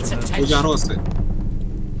ferryman's ওই যে attention. আরো আছে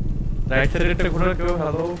right সাইডে ঘোরা কেউ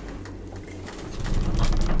hello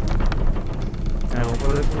হ্যাঁ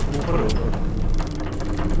উপরে উপরে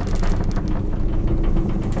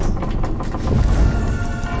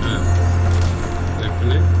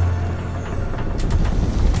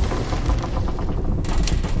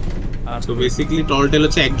So basically tall tale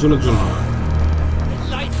হচ্ছে একজনের জন্য The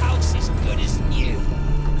lighthouse is good as new.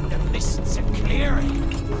 The mists are clearing.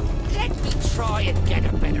 Let me try and get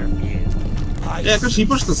a better view. I একটা see ship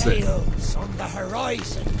আসতেছে sails on the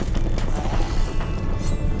horizon.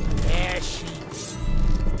 There she is.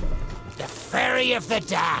 The ferry of the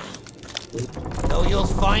damned. Though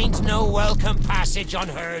you'll find no welcome passage on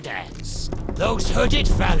her decks. Those hooded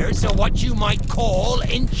fellers are what you might call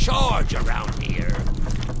in charge around here.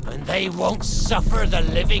 And they won't suffer the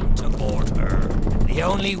living to board her. The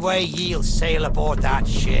only way ye'll sail aboard that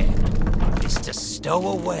ship is to stow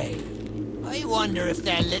away. I wonder if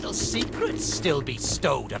their little secrets still be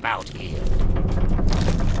stowed about here.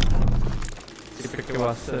 কেউ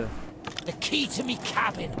আছে The key to me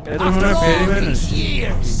cabin. It's After not all very these nice.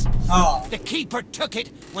 years. Oh. The keeper took it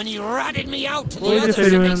when he ratted me out to the ওই যে others and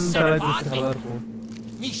ফেরিম্যান they set তারা upon দিচ্ছে me. খাবার পর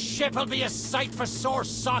Me ship'll be a sight for sore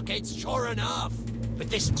sockets, sure enough. But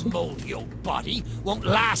this moldy old body won't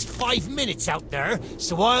last 5 minutes out there,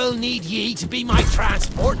 so I'll need ye to be my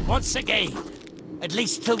transport once again. At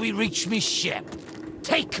least till we reach me ship.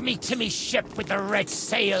 Take me to me ship with the red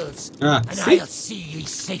sails, and see? I'll see ye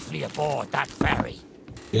safely aboard that ferry.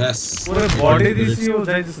 Yes. ওরে body দিছি ও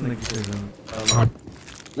যাইতেছে নাকি সেজন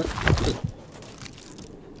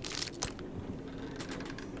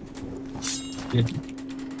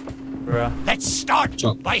Let's start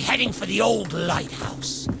Chop. by heading for the old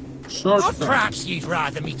lighthouse. Short. Or perhaps you'd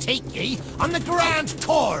rather me take ye on the grand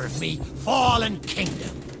tour of me fallen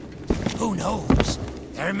kingdom. Who knows?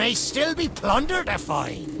 There may still be plunder to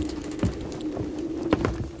find.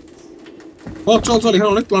 ও চল চল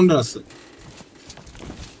এখানে অনেক plunder আছে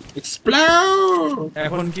explore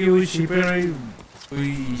এখন কি ওই শিপের ওই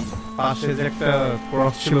পাশে যে একটা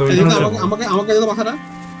ক্রস ছিল আমাকে আমাকে দাও মাথাটা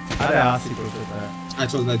আরে আসি তো সেটা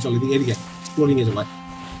চল চল এদিকে এদিকে এক্সপ্লোরিং এ যাই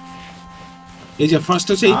এই যে ফার্স্ট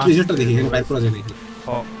হচ্ছে এই ট্রেজারটা দেখি এখানে বাইক করা যায় নাকি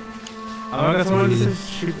আমার কাছে মনে হচ্ছে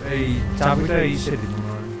শিপ এই চাবিটা ইসে দিন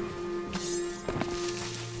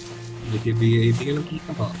দেখি দিয়ে এইদিকে কি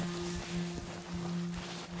কথা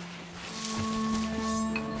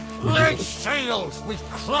Red sails with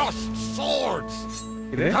crossed swords.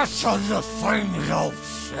 That's on the famous old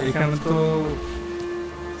ship. এখানে তো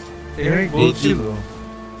এখানে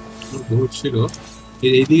গোল ছিল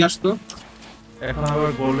এইদিকে আসতো এখন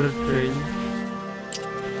আবার গোল্ডের ট্রেন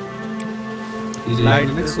এই যে লাইট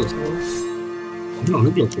দেখছো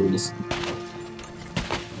অনেক লোক চলেছে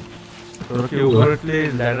তোর কি ওভারটলি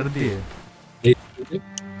ল্যাডার দিয়ে এই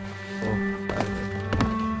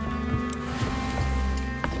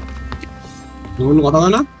কোনো কথা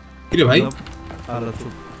হয় না কি রে ভাই আর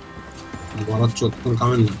চুপ বড় চোখ কোন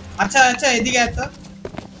কামেন না আচ্ছা আচ্ছা এদিকে আয় তো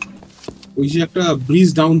ওই যে একটা ব্রিজ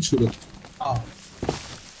ডাউন ছিল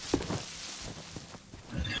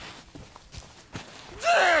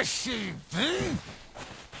There she be.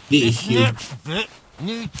 This next bit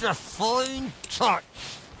needs a fine touch.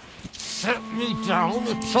 Set me down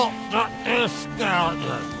atop that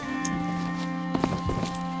escalator.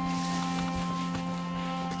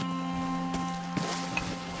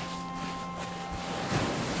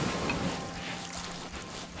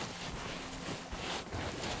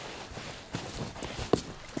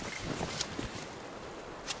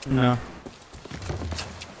 না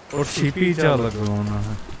ওর শিপি যা লাগবে মনে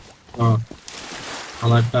হয়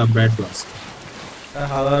আমার একটা ব্যাড গ্লাস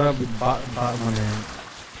হালারা মানে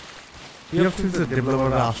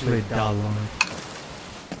ডেভেলপাররা আসলে ডাল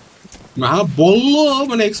না বললো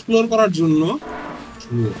মানে এক্সপ্লোর করার জন্য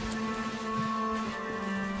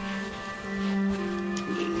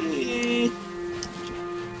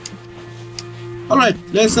Alright,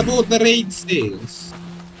 let's support the raid sails.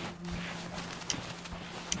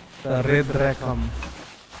 The red rackham.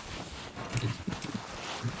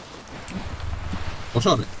 Oh,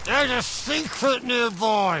 sorry. There's a secret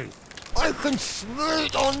nearby. I can smell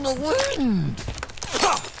it on the wind.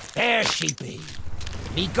 There she be.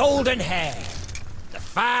 Me golden hair. The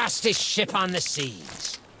fastest ship on the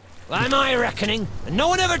seas. By my reckoning, and no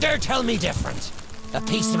one ever dare tell me different. A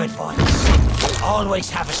piece of advice. Always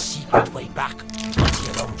have a secret way back onto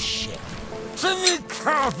your own ship. To me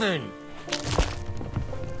cabin.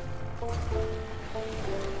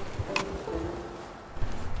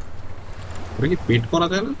 কি পেট করা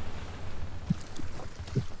যায় না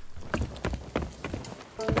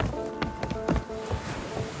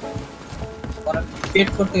পেট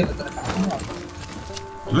করতে গেলে তো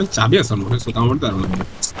আমি চাবি আছে মনে হয় সোটা মারতে পারবো না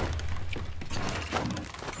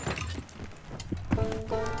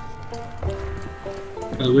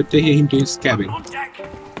We're taking him to his cabin.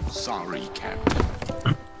 Sorry,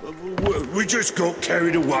 Captain. We just got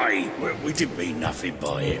carried away. We didn't mean nothing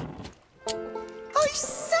by it. I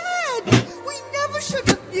said we never should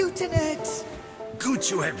have mutinied. Good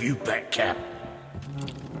to have you back, Cap.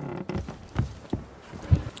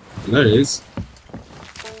 There it is.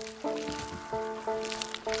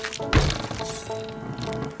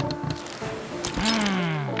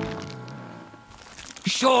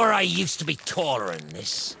 Sure, I used to be taller than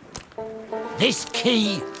this. This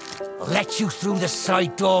key will let you through the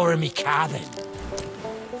side door of me cabin.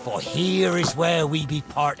 For here is where we be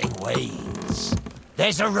parting ways.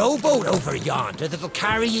 There's a rowboat over yonder that'll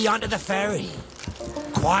carry ye onto the ferry.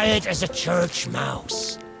 Quiet as a church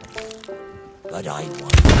mouse. But I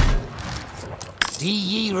wonder, do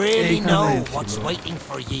ye really know what's waiting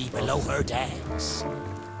for ye below her decks?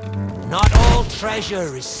 Not all treasure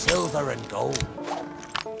is silver and gold.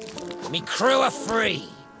 Me crew are free,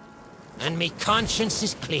 and me conscience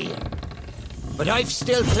is clear. But I've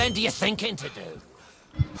still plenty of thinking to do.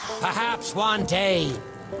 Perhaps one day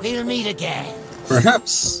we'll meet again.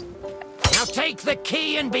 Perhaps. Now take the key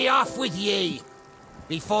and be off with ye,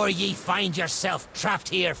 before ye find yourself trapped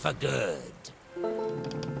here for good.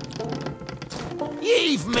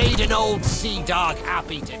 Ye've made an old sea dog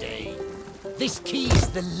happy today. This key's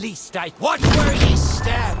the least I... Watch where ye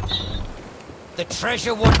step! The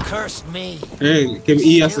treasure one cursed me. Hey, give me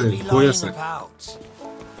E as a boy as a. About.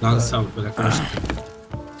 Last out, but I finished.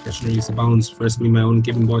 Stationery abounds. First, me my own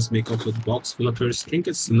given boys make off with box full of cursed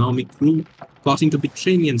trinkets. Now me crew plotting to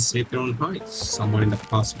betray me and save their own hides. Someone in the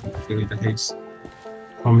past will fill the haze,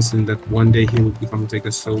 promising that one day he will become take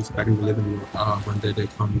the souls back in the living world. One day they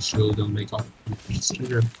come, sure they'll make off with the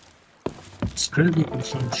stranger. Scrapping on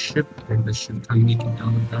some ship, and the ship can make it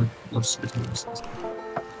down the dark of streets.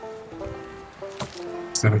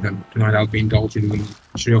 So then, tonight I'll be indulging in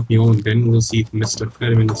history of my own. Then we'll see if Mr.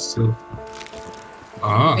 Fetterman is still.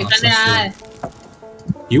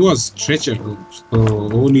 He was treasure.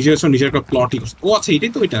 So, Niger ka plot. Oh, acha etai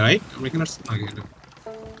to eta, right? American ars age eta.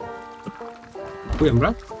 Koi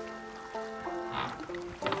amra?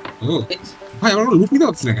 Oh. Bhai, amra loot nite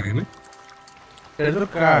hচ্ছে না কেন? Treasure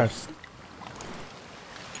cards.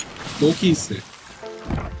 তো কি আছে?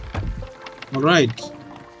 All right.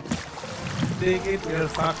 Take it,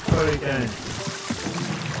 you're fucked for eternity.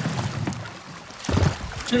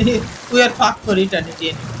 We are fucked for eternity.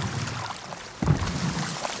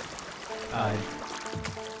 Aye.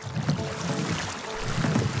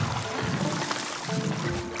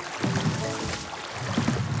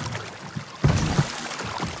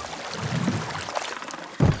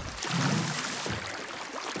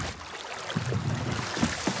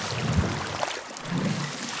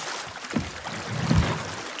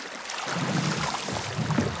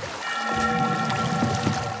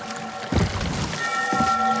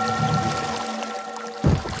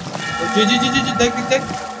 দেখ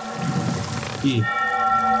কি?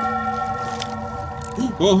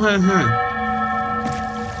 Oh, হ্যাঁ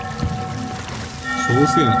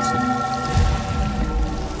সোসে আছে।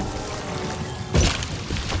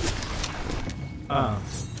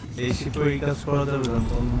 এই শিপে এই কাজ করা যাবে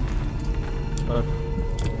জানতাম না, but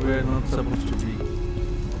we're not supposed to be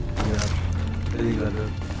illegal.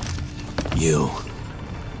 You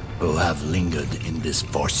who have lingered in this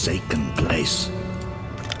forsaken place,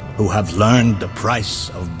 who have learned the price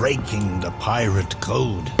of breaking the pirate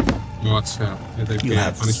code. You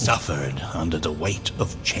have suffered under the weight of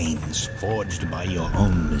chains forged by your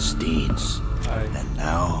own misdeeds. And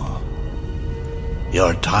now,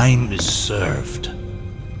 your time is served.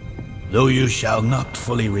 Though you shall not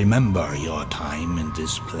fully remember your time in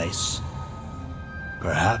this place,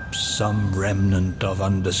 perhaps some remnant of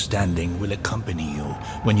understanding will accompany you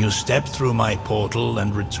when you step through my portal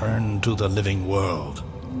and return to the living world.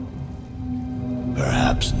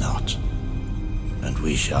 Perhaps not, and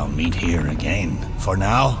we shall meet here again. For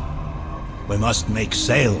now, we must make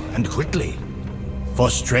sail, and quickly, for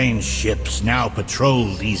strange ships now patrol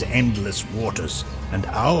these endless waters, and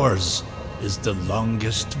ours is the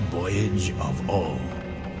longest voyage of all.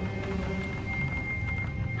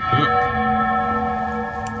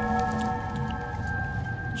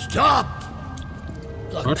 Stop!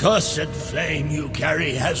 The cursed flame you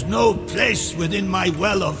carry has no place within my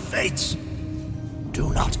well of fates. Do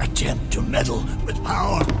not attempt to meddle with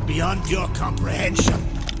power beyond your comprehension.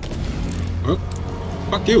 Oh,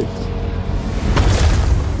 fuck you.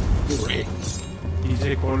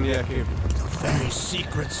 The very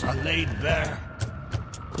secrets are laid bare.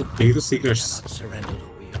 Okay, the secrets. Surrender the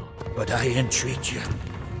wheel. But I entreat you,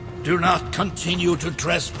 do not continue to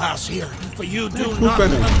trespass here, for you do not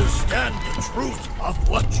understand the truth of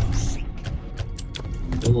what you see.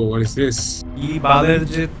 Oh, what is this?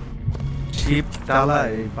 Sheep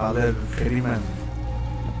চালায় বালের ফেরিম্যান,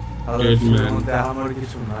 আমার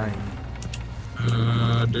কিছু নাই।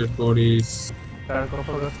 Dead bodies. তার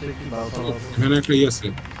কপাল আছে কি বাবা, এখানে একটা ই আছে।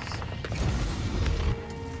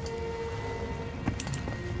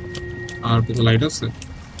 আর কোথাও লাইট আছে?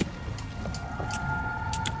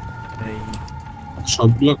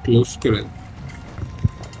 সবগুলো ক্লোজ করে।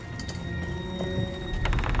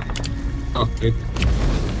 ওকে,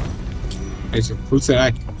 এই যে খুলছে।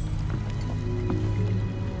 আয়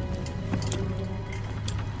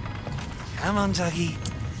Come on, Dougie.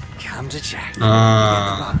 Come to Jack.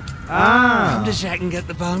 Come to Jack and get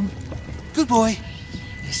the bone. Good boy.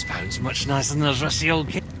 This bone's much nicer than those rusty old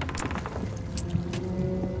kids.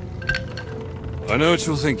 I know what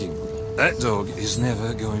you're thinking. That dog is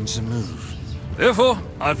never going to move. Therefore,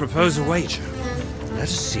 I propose a wager. Let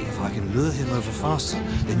us see if I can lure him over faster.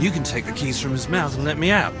 Then you can take the keys from his mouth and let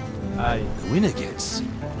me out. Aye. The winner gets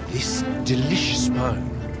this delicious bone.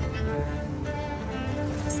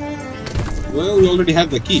 Well, we already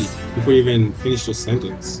have the key before you even finish your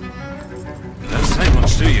sentence. Don't say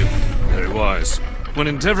much, do you? Very wise. When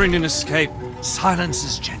endeavouring an escape, silence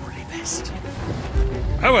is generally best.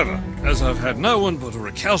 However, as I've had no one but a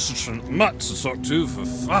recalcitrant mutt to talk to for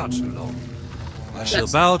far too long, I shall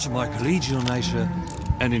bow to my collegial nature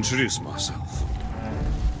and introduce myself.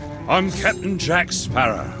 I'm Captain Jack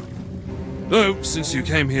Sparrow. Though, since you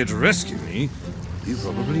came here to rescue me, you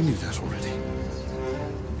probably knew that already.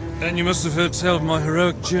 And you must have heard tell of my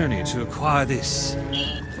heroic journey to acquire this,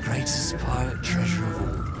 the greatest pirate treasure of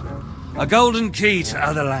all. A golden key to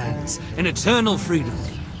other lands, in eternal freedom,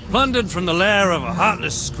 plundered from the lair of a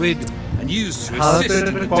heartless squid and used to assist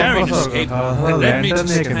in a daring escape that led me to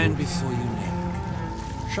stand before you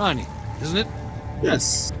now. Shiny, isn't it?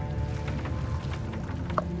 Yes.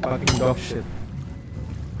 Fucking dog shit.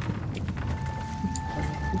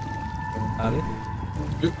 Ali?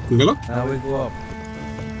 Now we go up.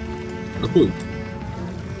 Cool.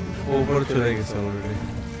 Over to Vegas already.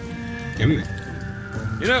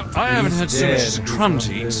 You know, I haven't had so much as a crumb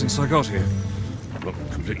to eat since I got here. Not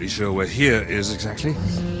completely sure where here is exactly,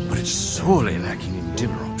 but it's sorely lacking in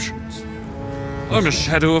dinner options. I'm a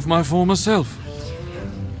shadow of my former self.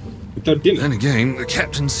 Then again, the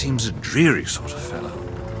captain seems a dreary sort of fellow.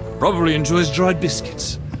 Probably enjoys dried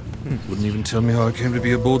biscuits. Wouldn't even tell me how I came to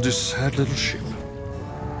be aboard this sad little ship.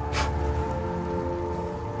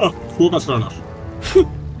 Oh, fågelstjärnor.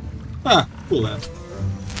 Ah, cool lad.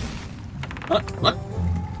 What?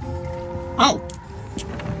 Ow!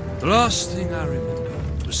 The last thing I remember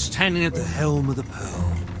was standing at the helm of the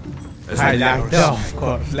Pearl. Of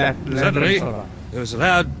course. Suddenly, there was a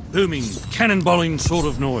loud, booming, cannonballing sort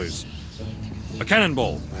of noise. A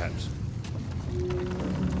cannonball, perhaps.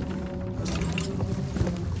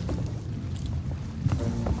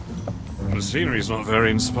 The scenery's not very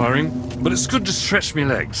inspiring, but it's good to stretch me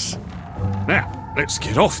legs. Now, let's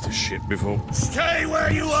get off this ship before... Stay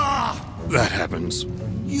where you are! that happens.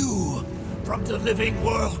 You, from the living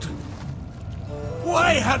world.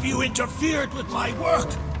 Why have you interfered with my work?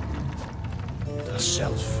 The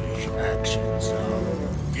selfish actions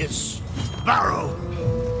of this Barrow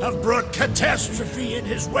have brought catastrophe in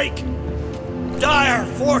his wake. Dire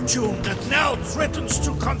fortune that now threatens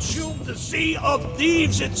to consume the Sea of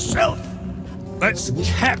Thieves itself. That's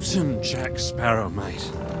Captain Jack Sparrow,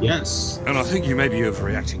 mate. Yes. And I think you may be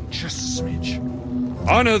overreacting just a smidge.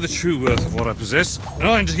 I know the true worth of what I possess, and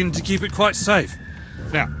I intend to keep it quite safe.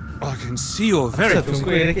 Now, I can see you're very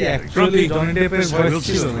grumpy, so we'll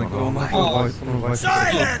just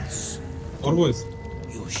Silence! Or voice.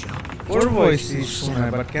 You shall be Or voice is shona,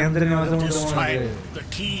 but this time, the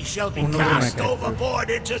key shall be cast overboard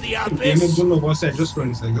into the Game abyss. of voice address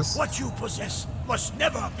friends, I guess. What you possess must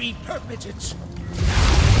never be permitted. You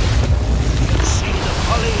see the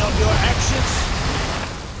folly of your actions?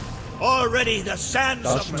 Already the sands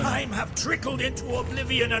of time have trickled into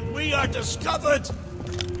oblivion and we are discovered.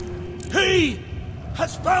 He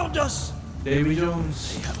has found us. Davy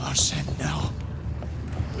Jones. We have our scent now.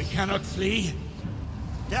 We cannot flee.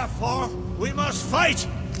 Therefore, we must fight.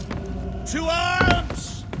 To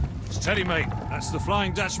arms! Steady, mate. That's the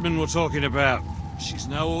Flying Dutchman we're talking about. She's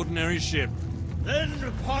no ordinary ship. Then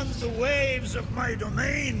upon the waves of my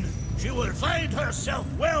domain, she will find herself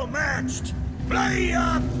well matched. Play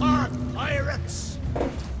your part, pirates!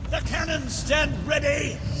 The cannons stand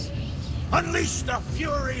ready! Unleash the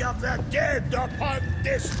fury of the dead upon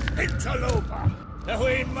this interloper, that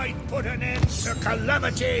we might put an end to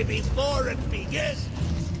calamity before it begins!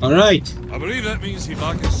 Alright. I believe that means he'd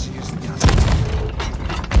like us to use the gun.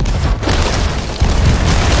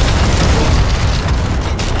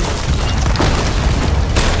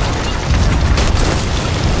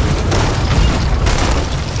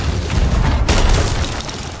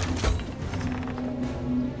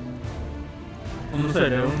 One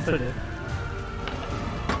side.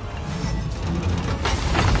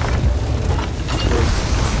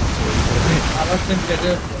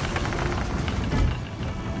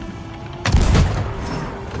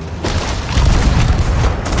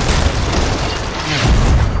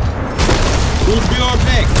 Who's your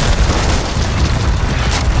pick?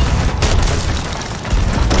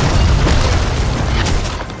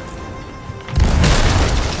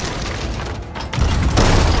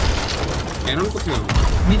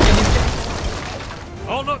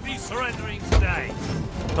 I'll not be surrendering today.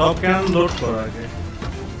 Top can load kora age.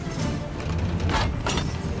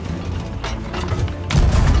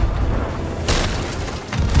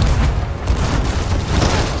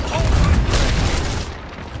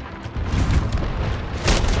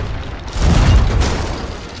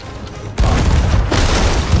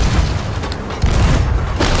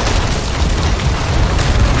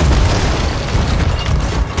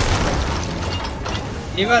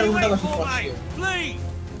 এবার উল্টা পাশে পড়ছে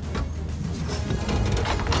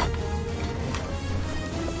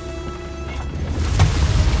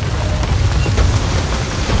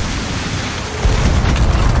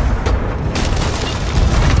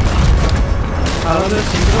আমাদের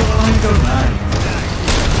synchronisation নাই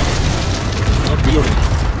বিলোডে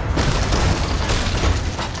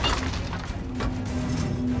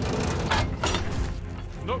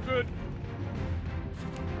Not good.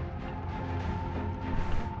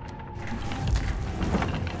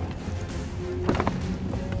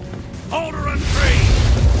 Hold her and free.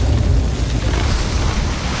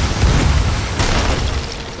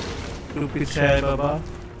 Stupid chair, Baba.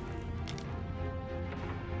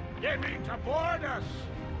 They mean to board us.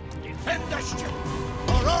 Defend the ship,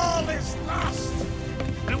 or all is lost.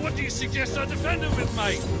 And what do you suggest I defend her with,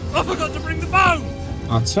 mate? I forgot to bring the bone.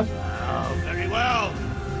 আচ্ছা Oh, very well.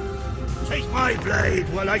 Take my blade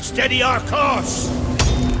while I steady our course.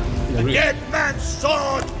 A dead man's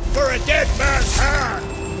sword for a dead man's hand.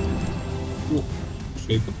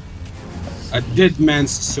 A dead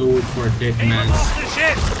man's sword for a dead man's. Off the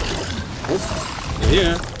ship.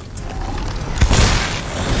 Yeah.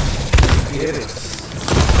 Yes.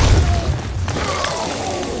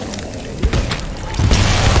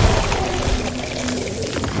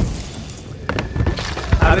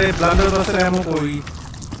 আরে blunder বাসের এমন কই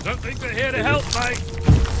Don't think they're here to help, mate.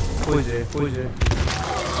 কই যে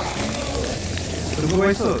তুমি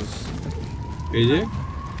কইছস এই যে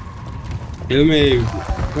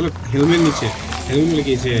হেলমেট নিচে হেলমেট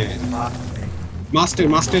লিখেছে মাস্টার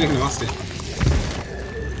এখানে master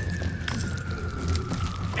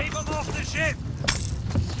Keep them off the ship.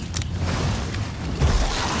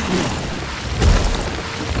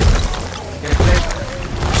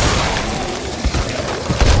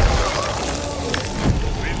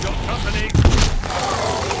 We've got company.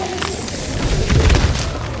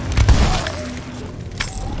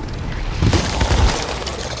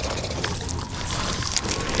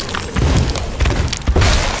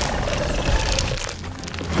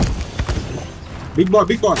 Big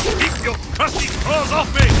boy. Keep your crusty claws off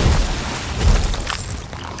me.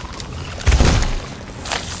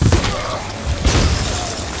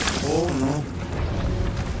 Oh no.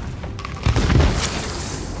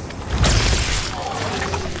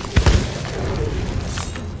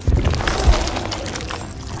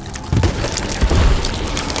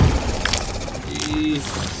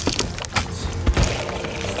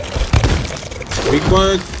 Big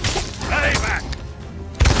boy. Stay back.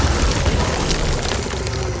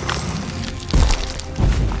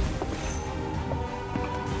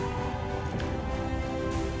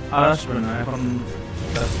 আর আসবে না এখন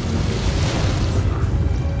 10 minute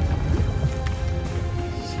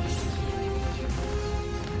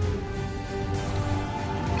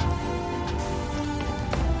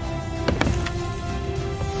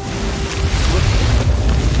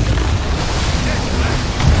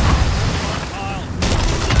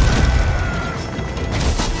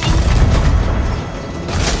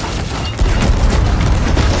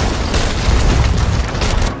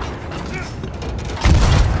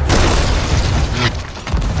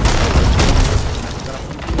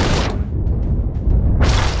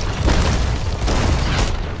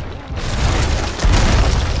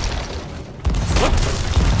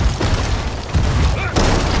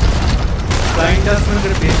Adjustment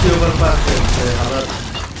PC overpass our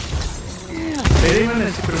very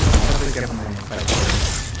many security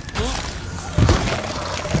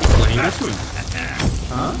Flying Dutchman?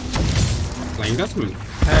 Huh? Flying Dutchman?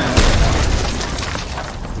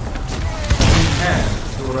 Yeah,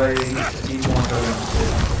 so I keep on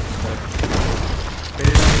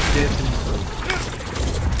very many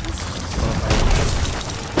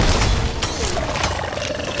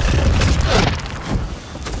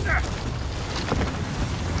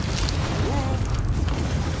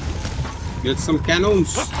Get some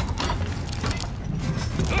cannons.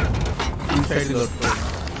 Inside the door.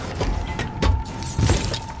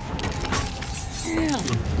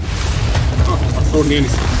 Oh, so nearly.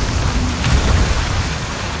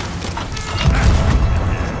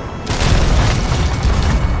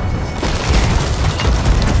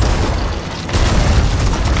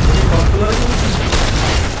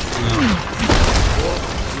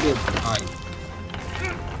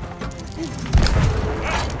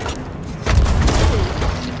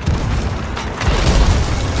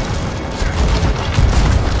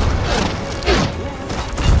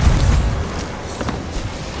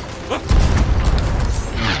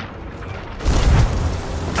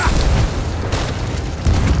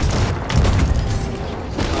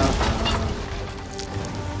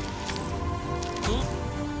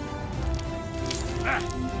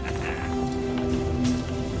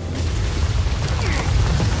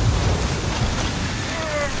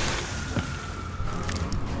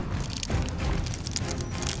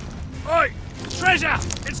 Oi! Treasure!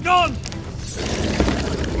 It's gone!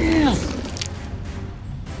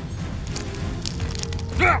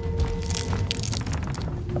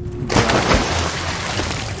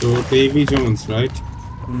 So Davy Jones, right?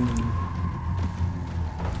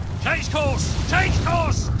 Change course! Change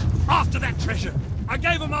course! After that treasure! I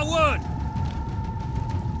gave her my word!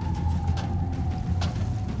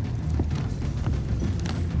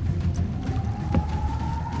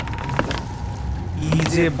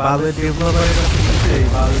 যে বালে ডেভেলপারের কাছে গেছে এই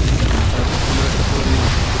বালে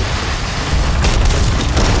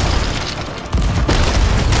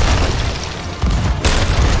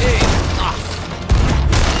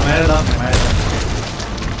Merda.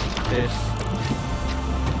 Yes.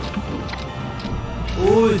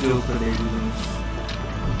 Oi, Joker ladies.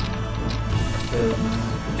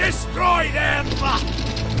 Destroy them!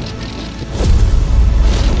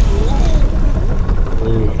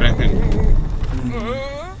 Oh, reckon.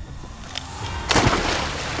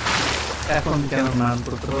 এখন কেন নাম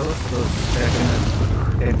করতে পারো তো second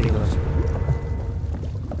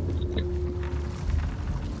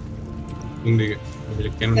India.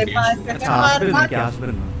 Can be.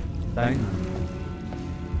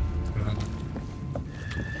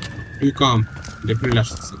 You come. Definitely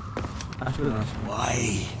last. Why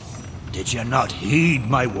did you not heed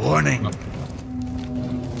my warning?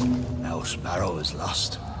 Now Sparrow is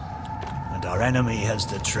lost, and our enemy has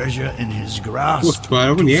the treasure in his grasp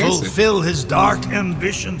to fulfill his dark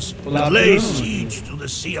ambitions and lay siege to the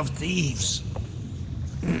Sea of Thieves.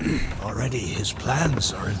 Already his plans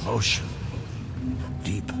are in motion.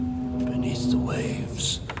 Deep beneath the waves,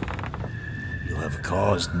 you have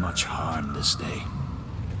caused much harm this day.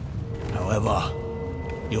 However,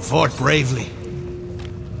 you fought bravely.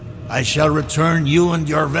 I shall return you and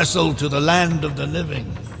your vessel to the land of the living,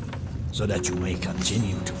 so that you may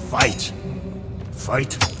continue to fight.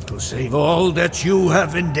 Fight to save all that you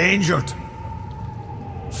have endangered.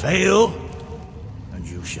 Fail, and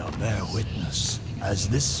you shall bear witness as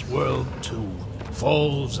this world too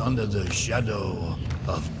falls under the shadow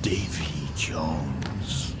of Davy Jones.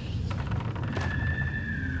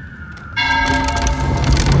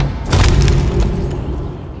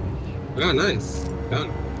 Ah, nice.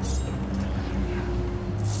 Done.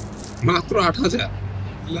 মাত্র 8000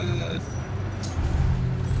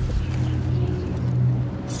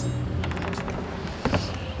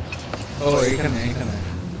 ও এখানে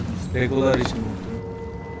regular issue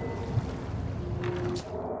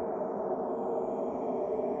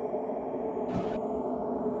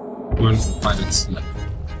One pirates left.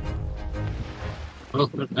 Oh,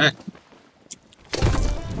 they're back.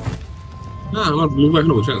 Ah, আমার blue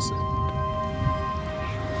এখনো বসে আছে।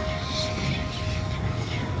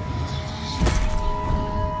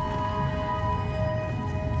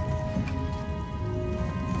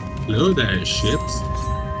 Hello there, ships.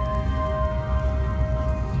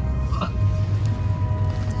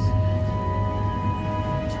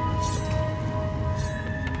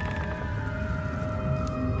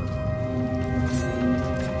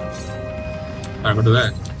 I go to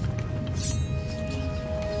that.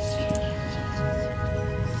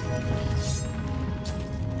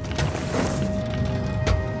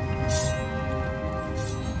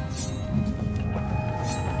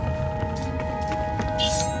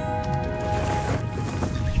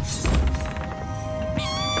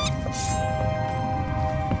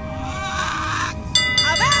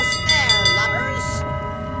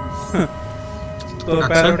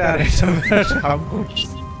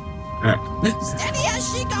 Steady as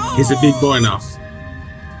she goes. He's a big boy now.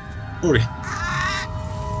 Hurry.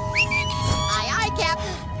 Aye, aye,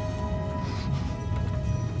 Captain.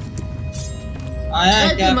 Aye,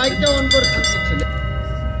 aye, Captain. মাইকটা on করে থাকছে।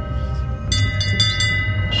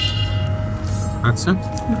 আচ্ছা।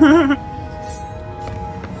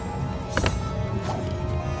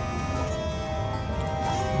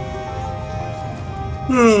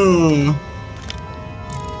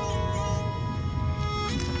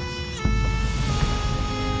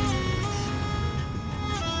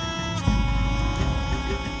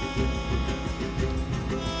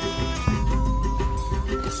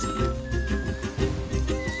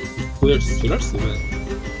 Sürersin mi?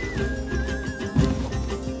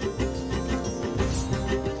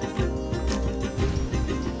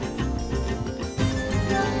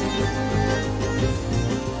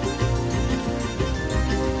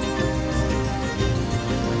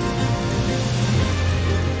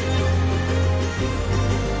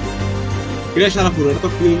 Kira şarap buraya,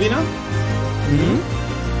 tak pilih na?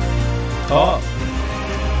 Ja.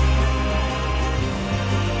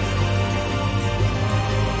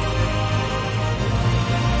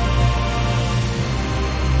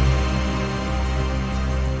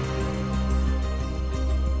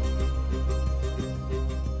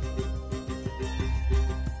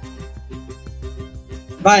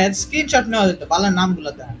 ভাই এর screenshot নেওয়া যেত বালার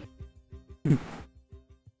নামগুলো দেন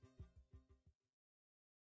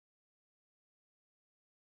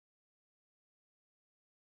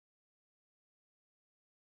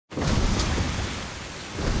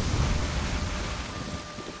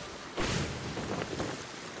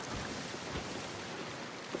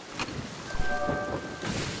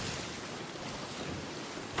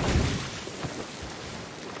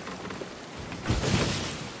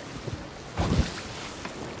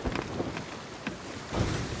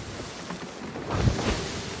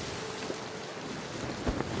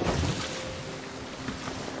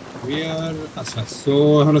We are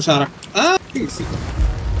so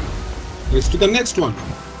let's do the next one.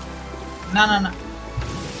 না না না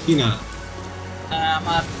কি না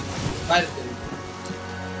আমার বাইরে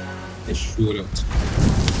sure হচ্ছে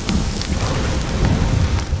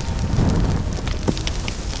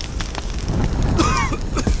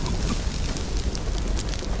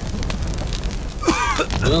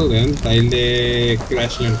well then তাইলে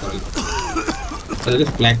crash land করি তাহলে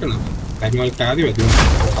ব্ল্যাক না ব্ল্যাক মাল টাকা দিবে তুমি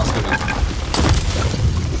পাঁচটা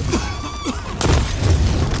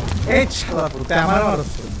এই শালা পুরো আমার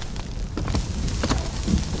মারছে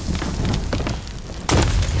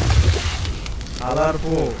আলার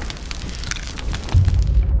পো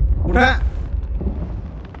উঠা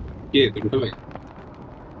কে তুমি উঠবে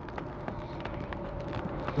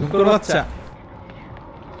তোর বাচ্চা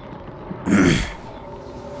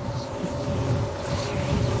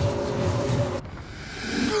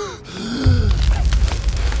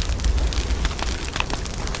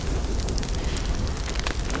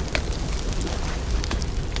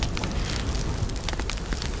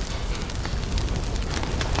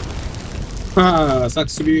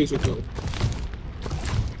successfully Chunko.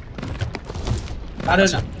 আরে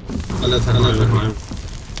না Allah Ta'ala.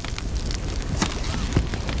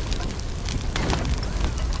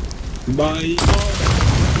 Bye.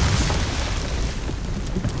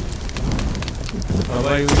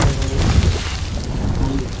 Bye.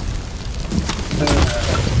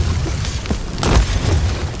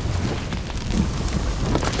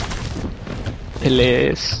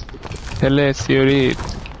 Hello, Yuri.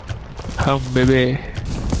 Come, baby.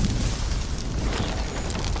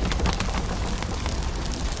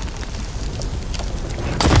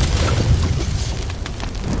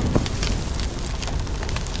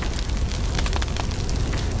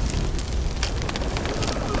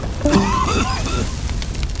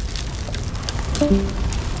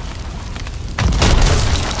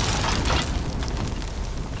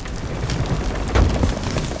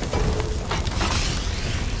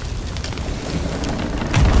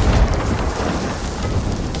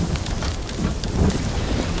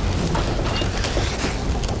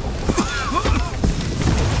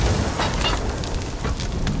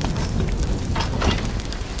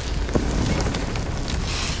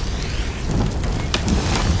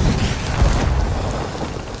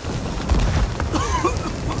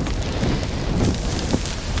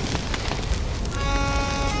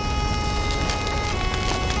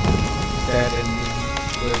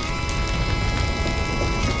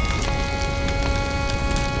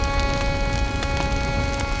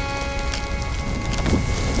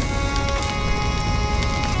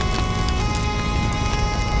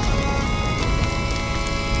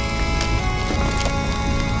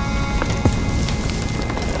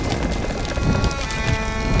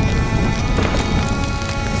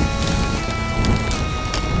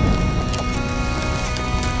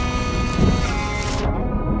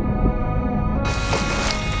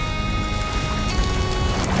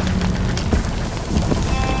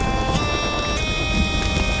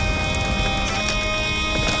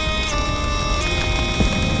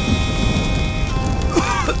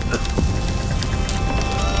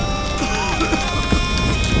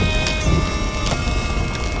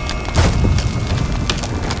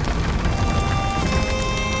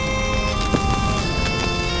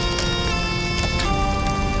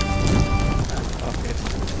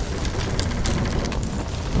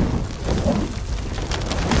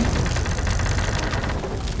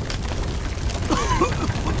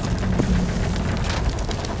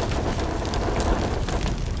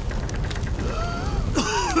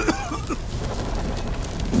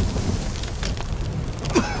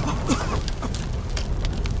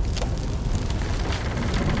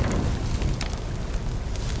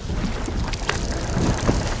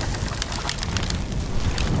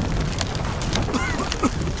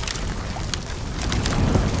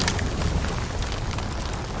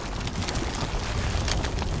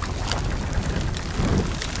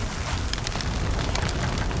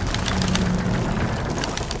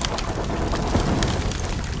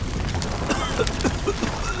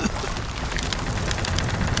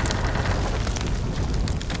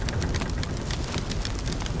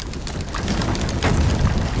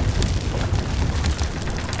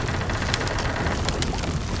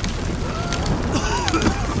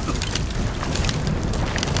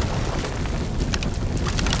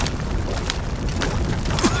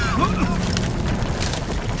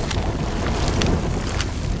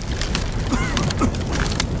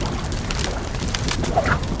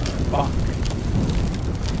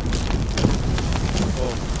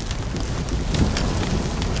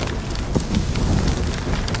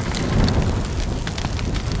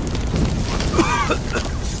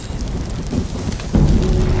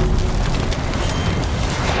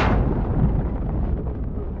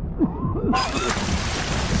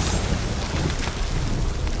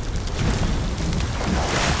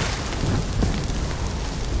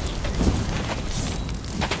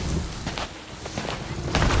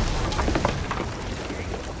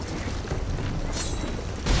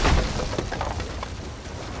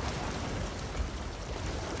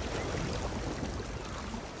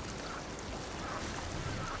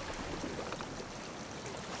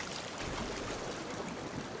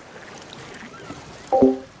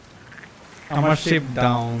 আমার শিপ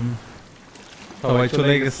ডাউন সবাই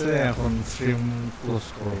চলে গেছে এখন স্ট্রিম ক্লোজ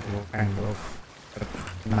করবো কাইন্ড অফ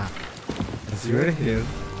না as you are here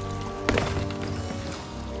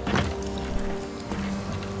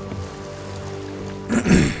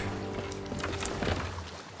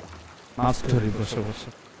মাছ ধরি বসে বসে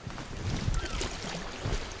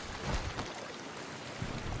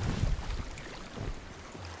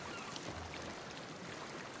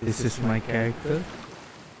this is my character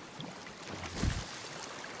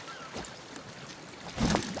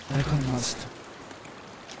এখন মাছ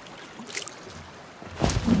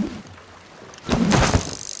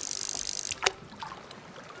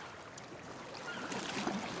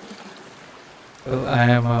well, I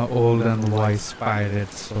am an old and wise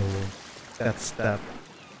pirate, so that's that.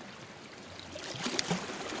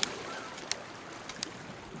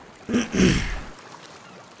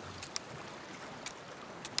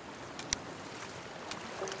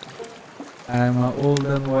 I am an old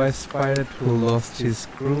and wise pirate who lost his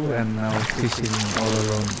crew and now fishing all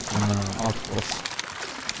around outpost.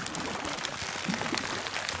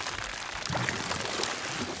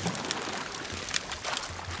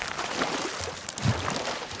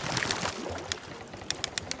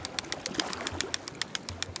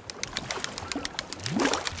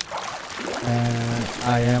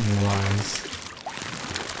 I am wise.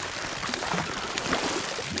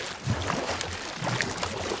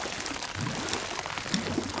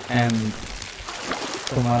 And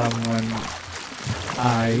tomorrow when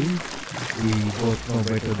we both know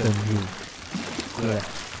better than you. Right.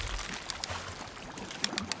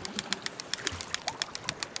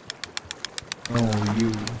 No,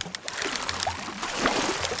 you.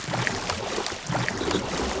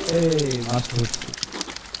 Hey, Master.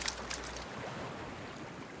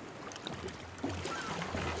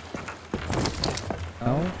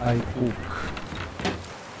 Now I cook.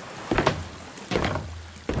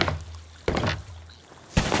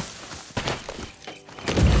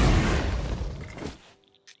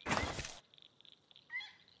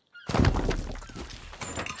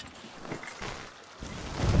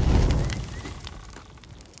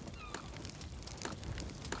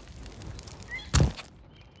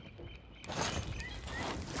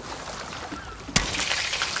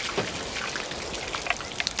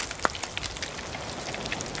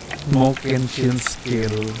 Smoke and chill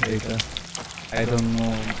skill later. I don't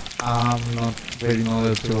know. I'm not very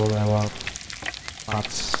knowledgeable about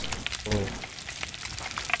parts. So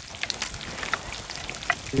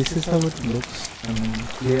this is how it looks. And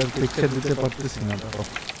clear picture dite partechi na দেখো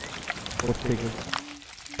প্রত্যেকে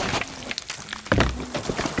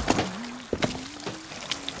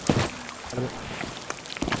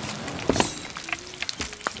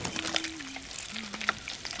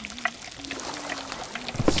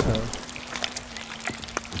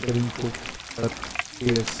getting cooked, but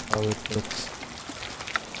here's how it looks.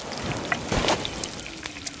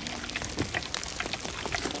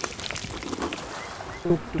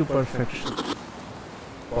 Cooked to perfection.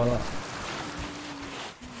 Voila.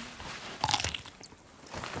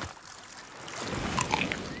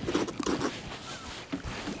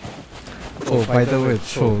 Oh, by the way,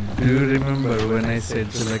 so do you remember when I said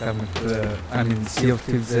like Sea of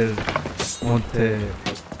Thieves মধ্যে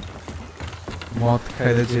মদ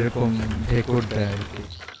খাইলে যেরকম ঢেকুর দেয় আর কি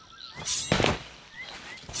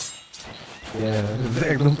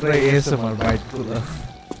একদম প্রায় ASMR বাইট গুলো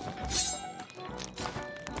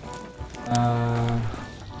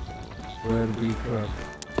where we grog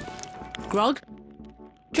grog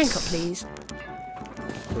drink up please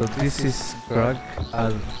so this is grog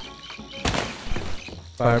R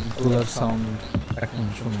barb গুলোর সাউন্ড এখন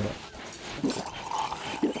শুনবো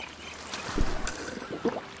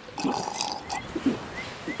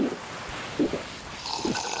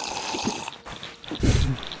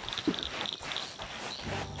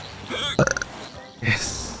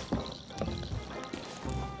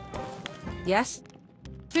Yes?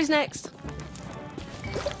 Who's next?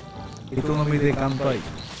 Economy de Kanpai.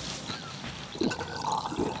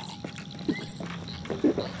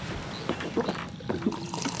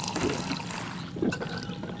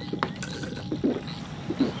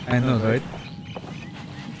 I know, right?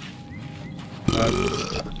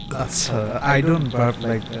 That's I don't burp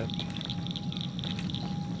like that.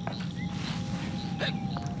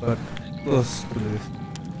 But close to this.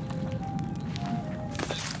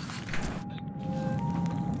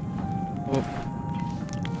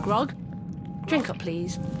 Grog? Drink up,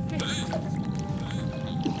 please.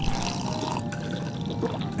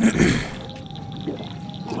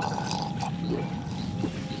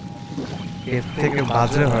 এর থেকে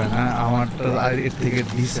বাজে হয় না আমারটা আর এর থেকে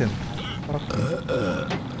ডিসেন্ট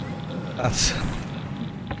আচ্ছা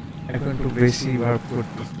এখন একটু বেশি ভার্ব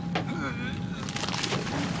করতে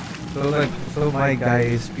so my guy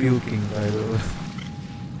is puking by the way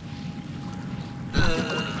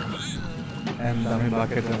and আমি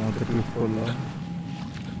বাকেটের মধ্যে পুক করলাম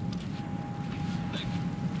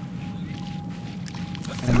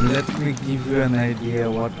and let me give you an idea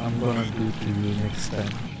what I'm gonna do to you next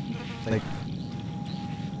time. Like,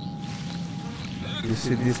 you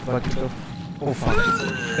see this bucket of... Oh fuck,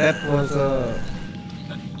 that was a...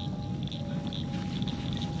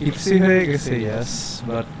 Tipsy হয়ে গেছে, yes,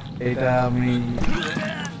 but এটা আমি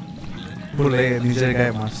ভুলে নিজের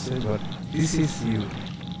গায়ে মারছে, but this is you.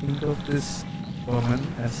 Think of this woman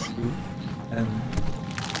as you and...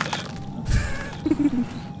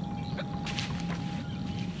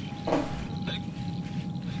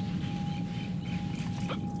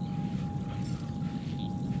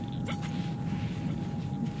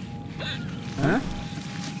 Huh?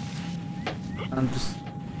 I'm just...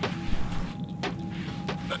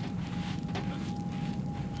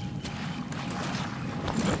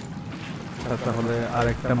 তাহলে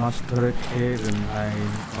আরেকটা মাছ ধরে খেয়ে I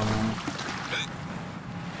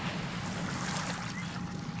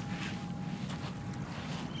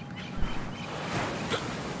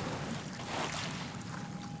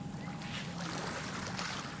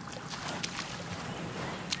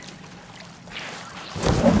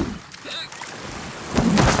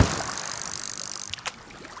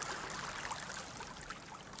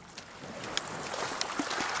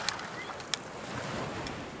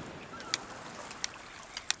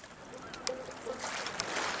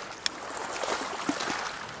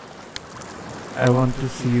I want to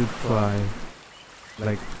see you try,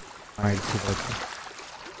 like, my Chunko.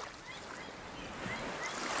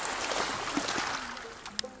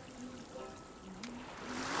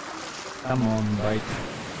 Come on,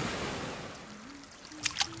 bite.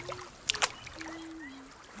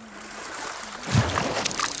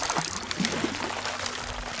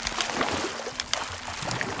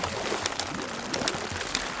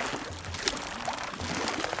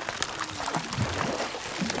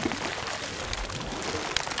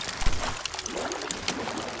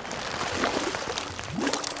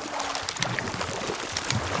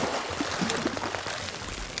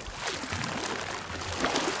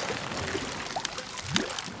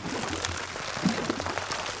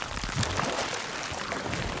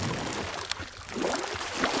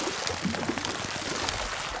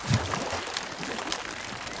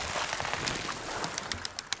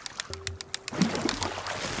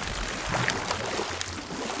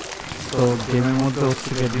 So গেমের মধ্যে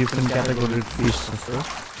হচ্ছে ডিফারেন্ট ক্যাটাগরির ফিশ আছে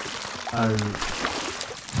আর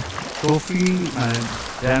ট্রফি মানে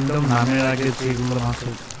র্যান্ডম নামের আগে যেগুলো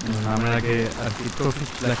মাছের নামের আগে আর কি ট্রফি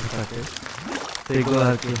লেখা থাকে সেগুলো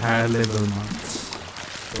আর কি হায়ার লেভেল মাছ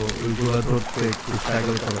তো ওইগুলো ধরতে একটু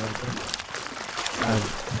স্ট্রাগল করা লাগে আর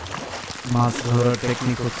মাছ ধরার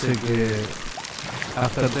টেকনিক হচ্ছে গিয়ে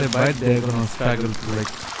আফটার দে বাইট দে কোনো স্ট্রাগল টু লাইক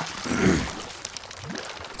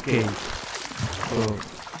তো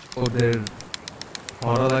ওদের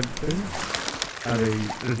ধরা লাগবে আর এই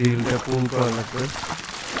রিলটা পুল করা লাগবে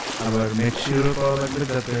আবার মেক শিওরও করা লাগবে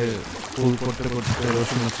যাতে পুল করতে করতে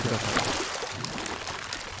রসুন মাছটা থাকে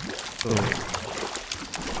তো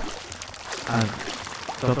আর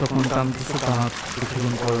যতক্ষণ টানতেছে টানার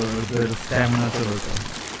কিছুক্ষণ পর ওদের স্ট্যামিনা চলে যায়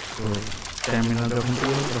তো স্ট্যামিনা যখন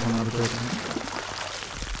চলে তখন আর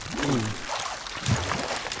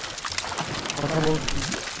কথা বলছি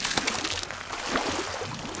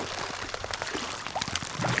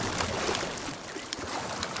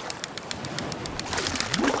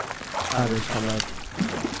আরে শালা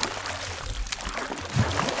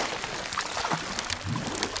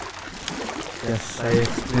Yes, I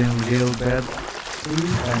explain real bad.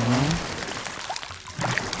 I know.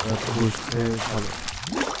 But Babushka is hollow.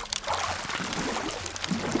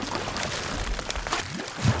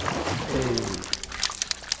 Hey.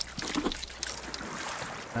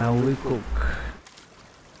 Now we cook.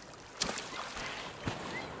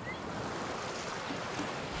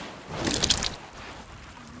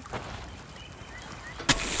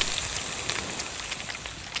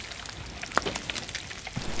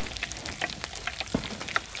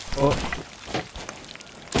 Oh.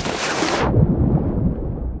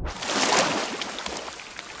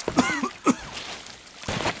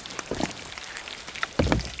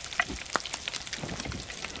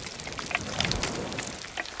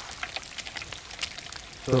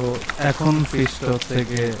 তো এখন ফিশটা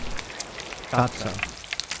থেকে কাঁচা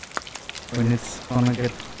when it's gonna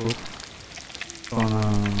get cooked gonna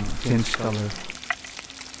change color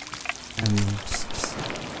and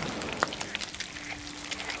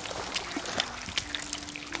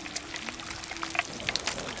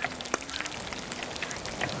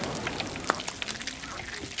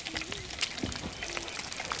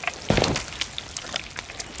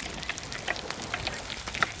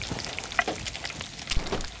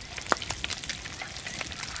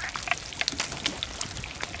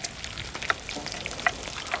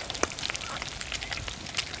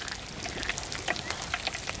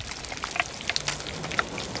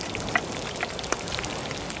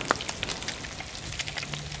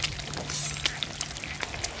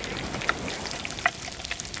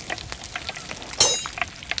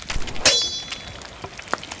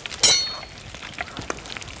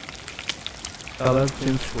colour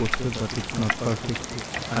change করছে বাট ইটস নট পারফেক্ট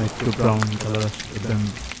আর একটু brown colour আসছে দেন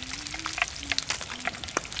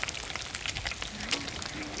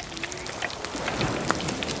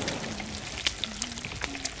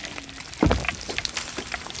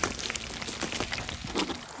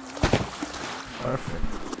perfect.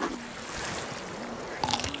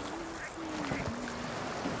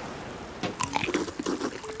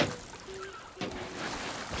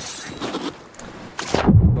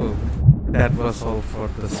 Oh, that was all for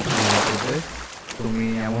the stream today. তুমি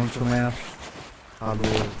এমন সময় ভালো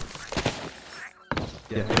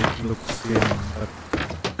it looks game but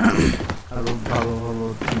আরো ভালো ভালো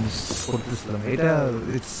জিনিস করতেছিলাম এটা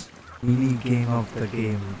it's mini game of the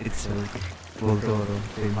game itself বলতে পারো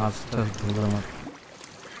এই master programmer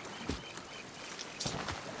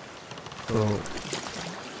so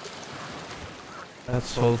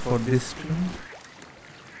that's all for this stream.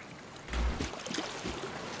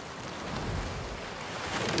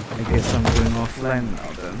 I guess I'm going offline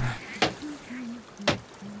now then.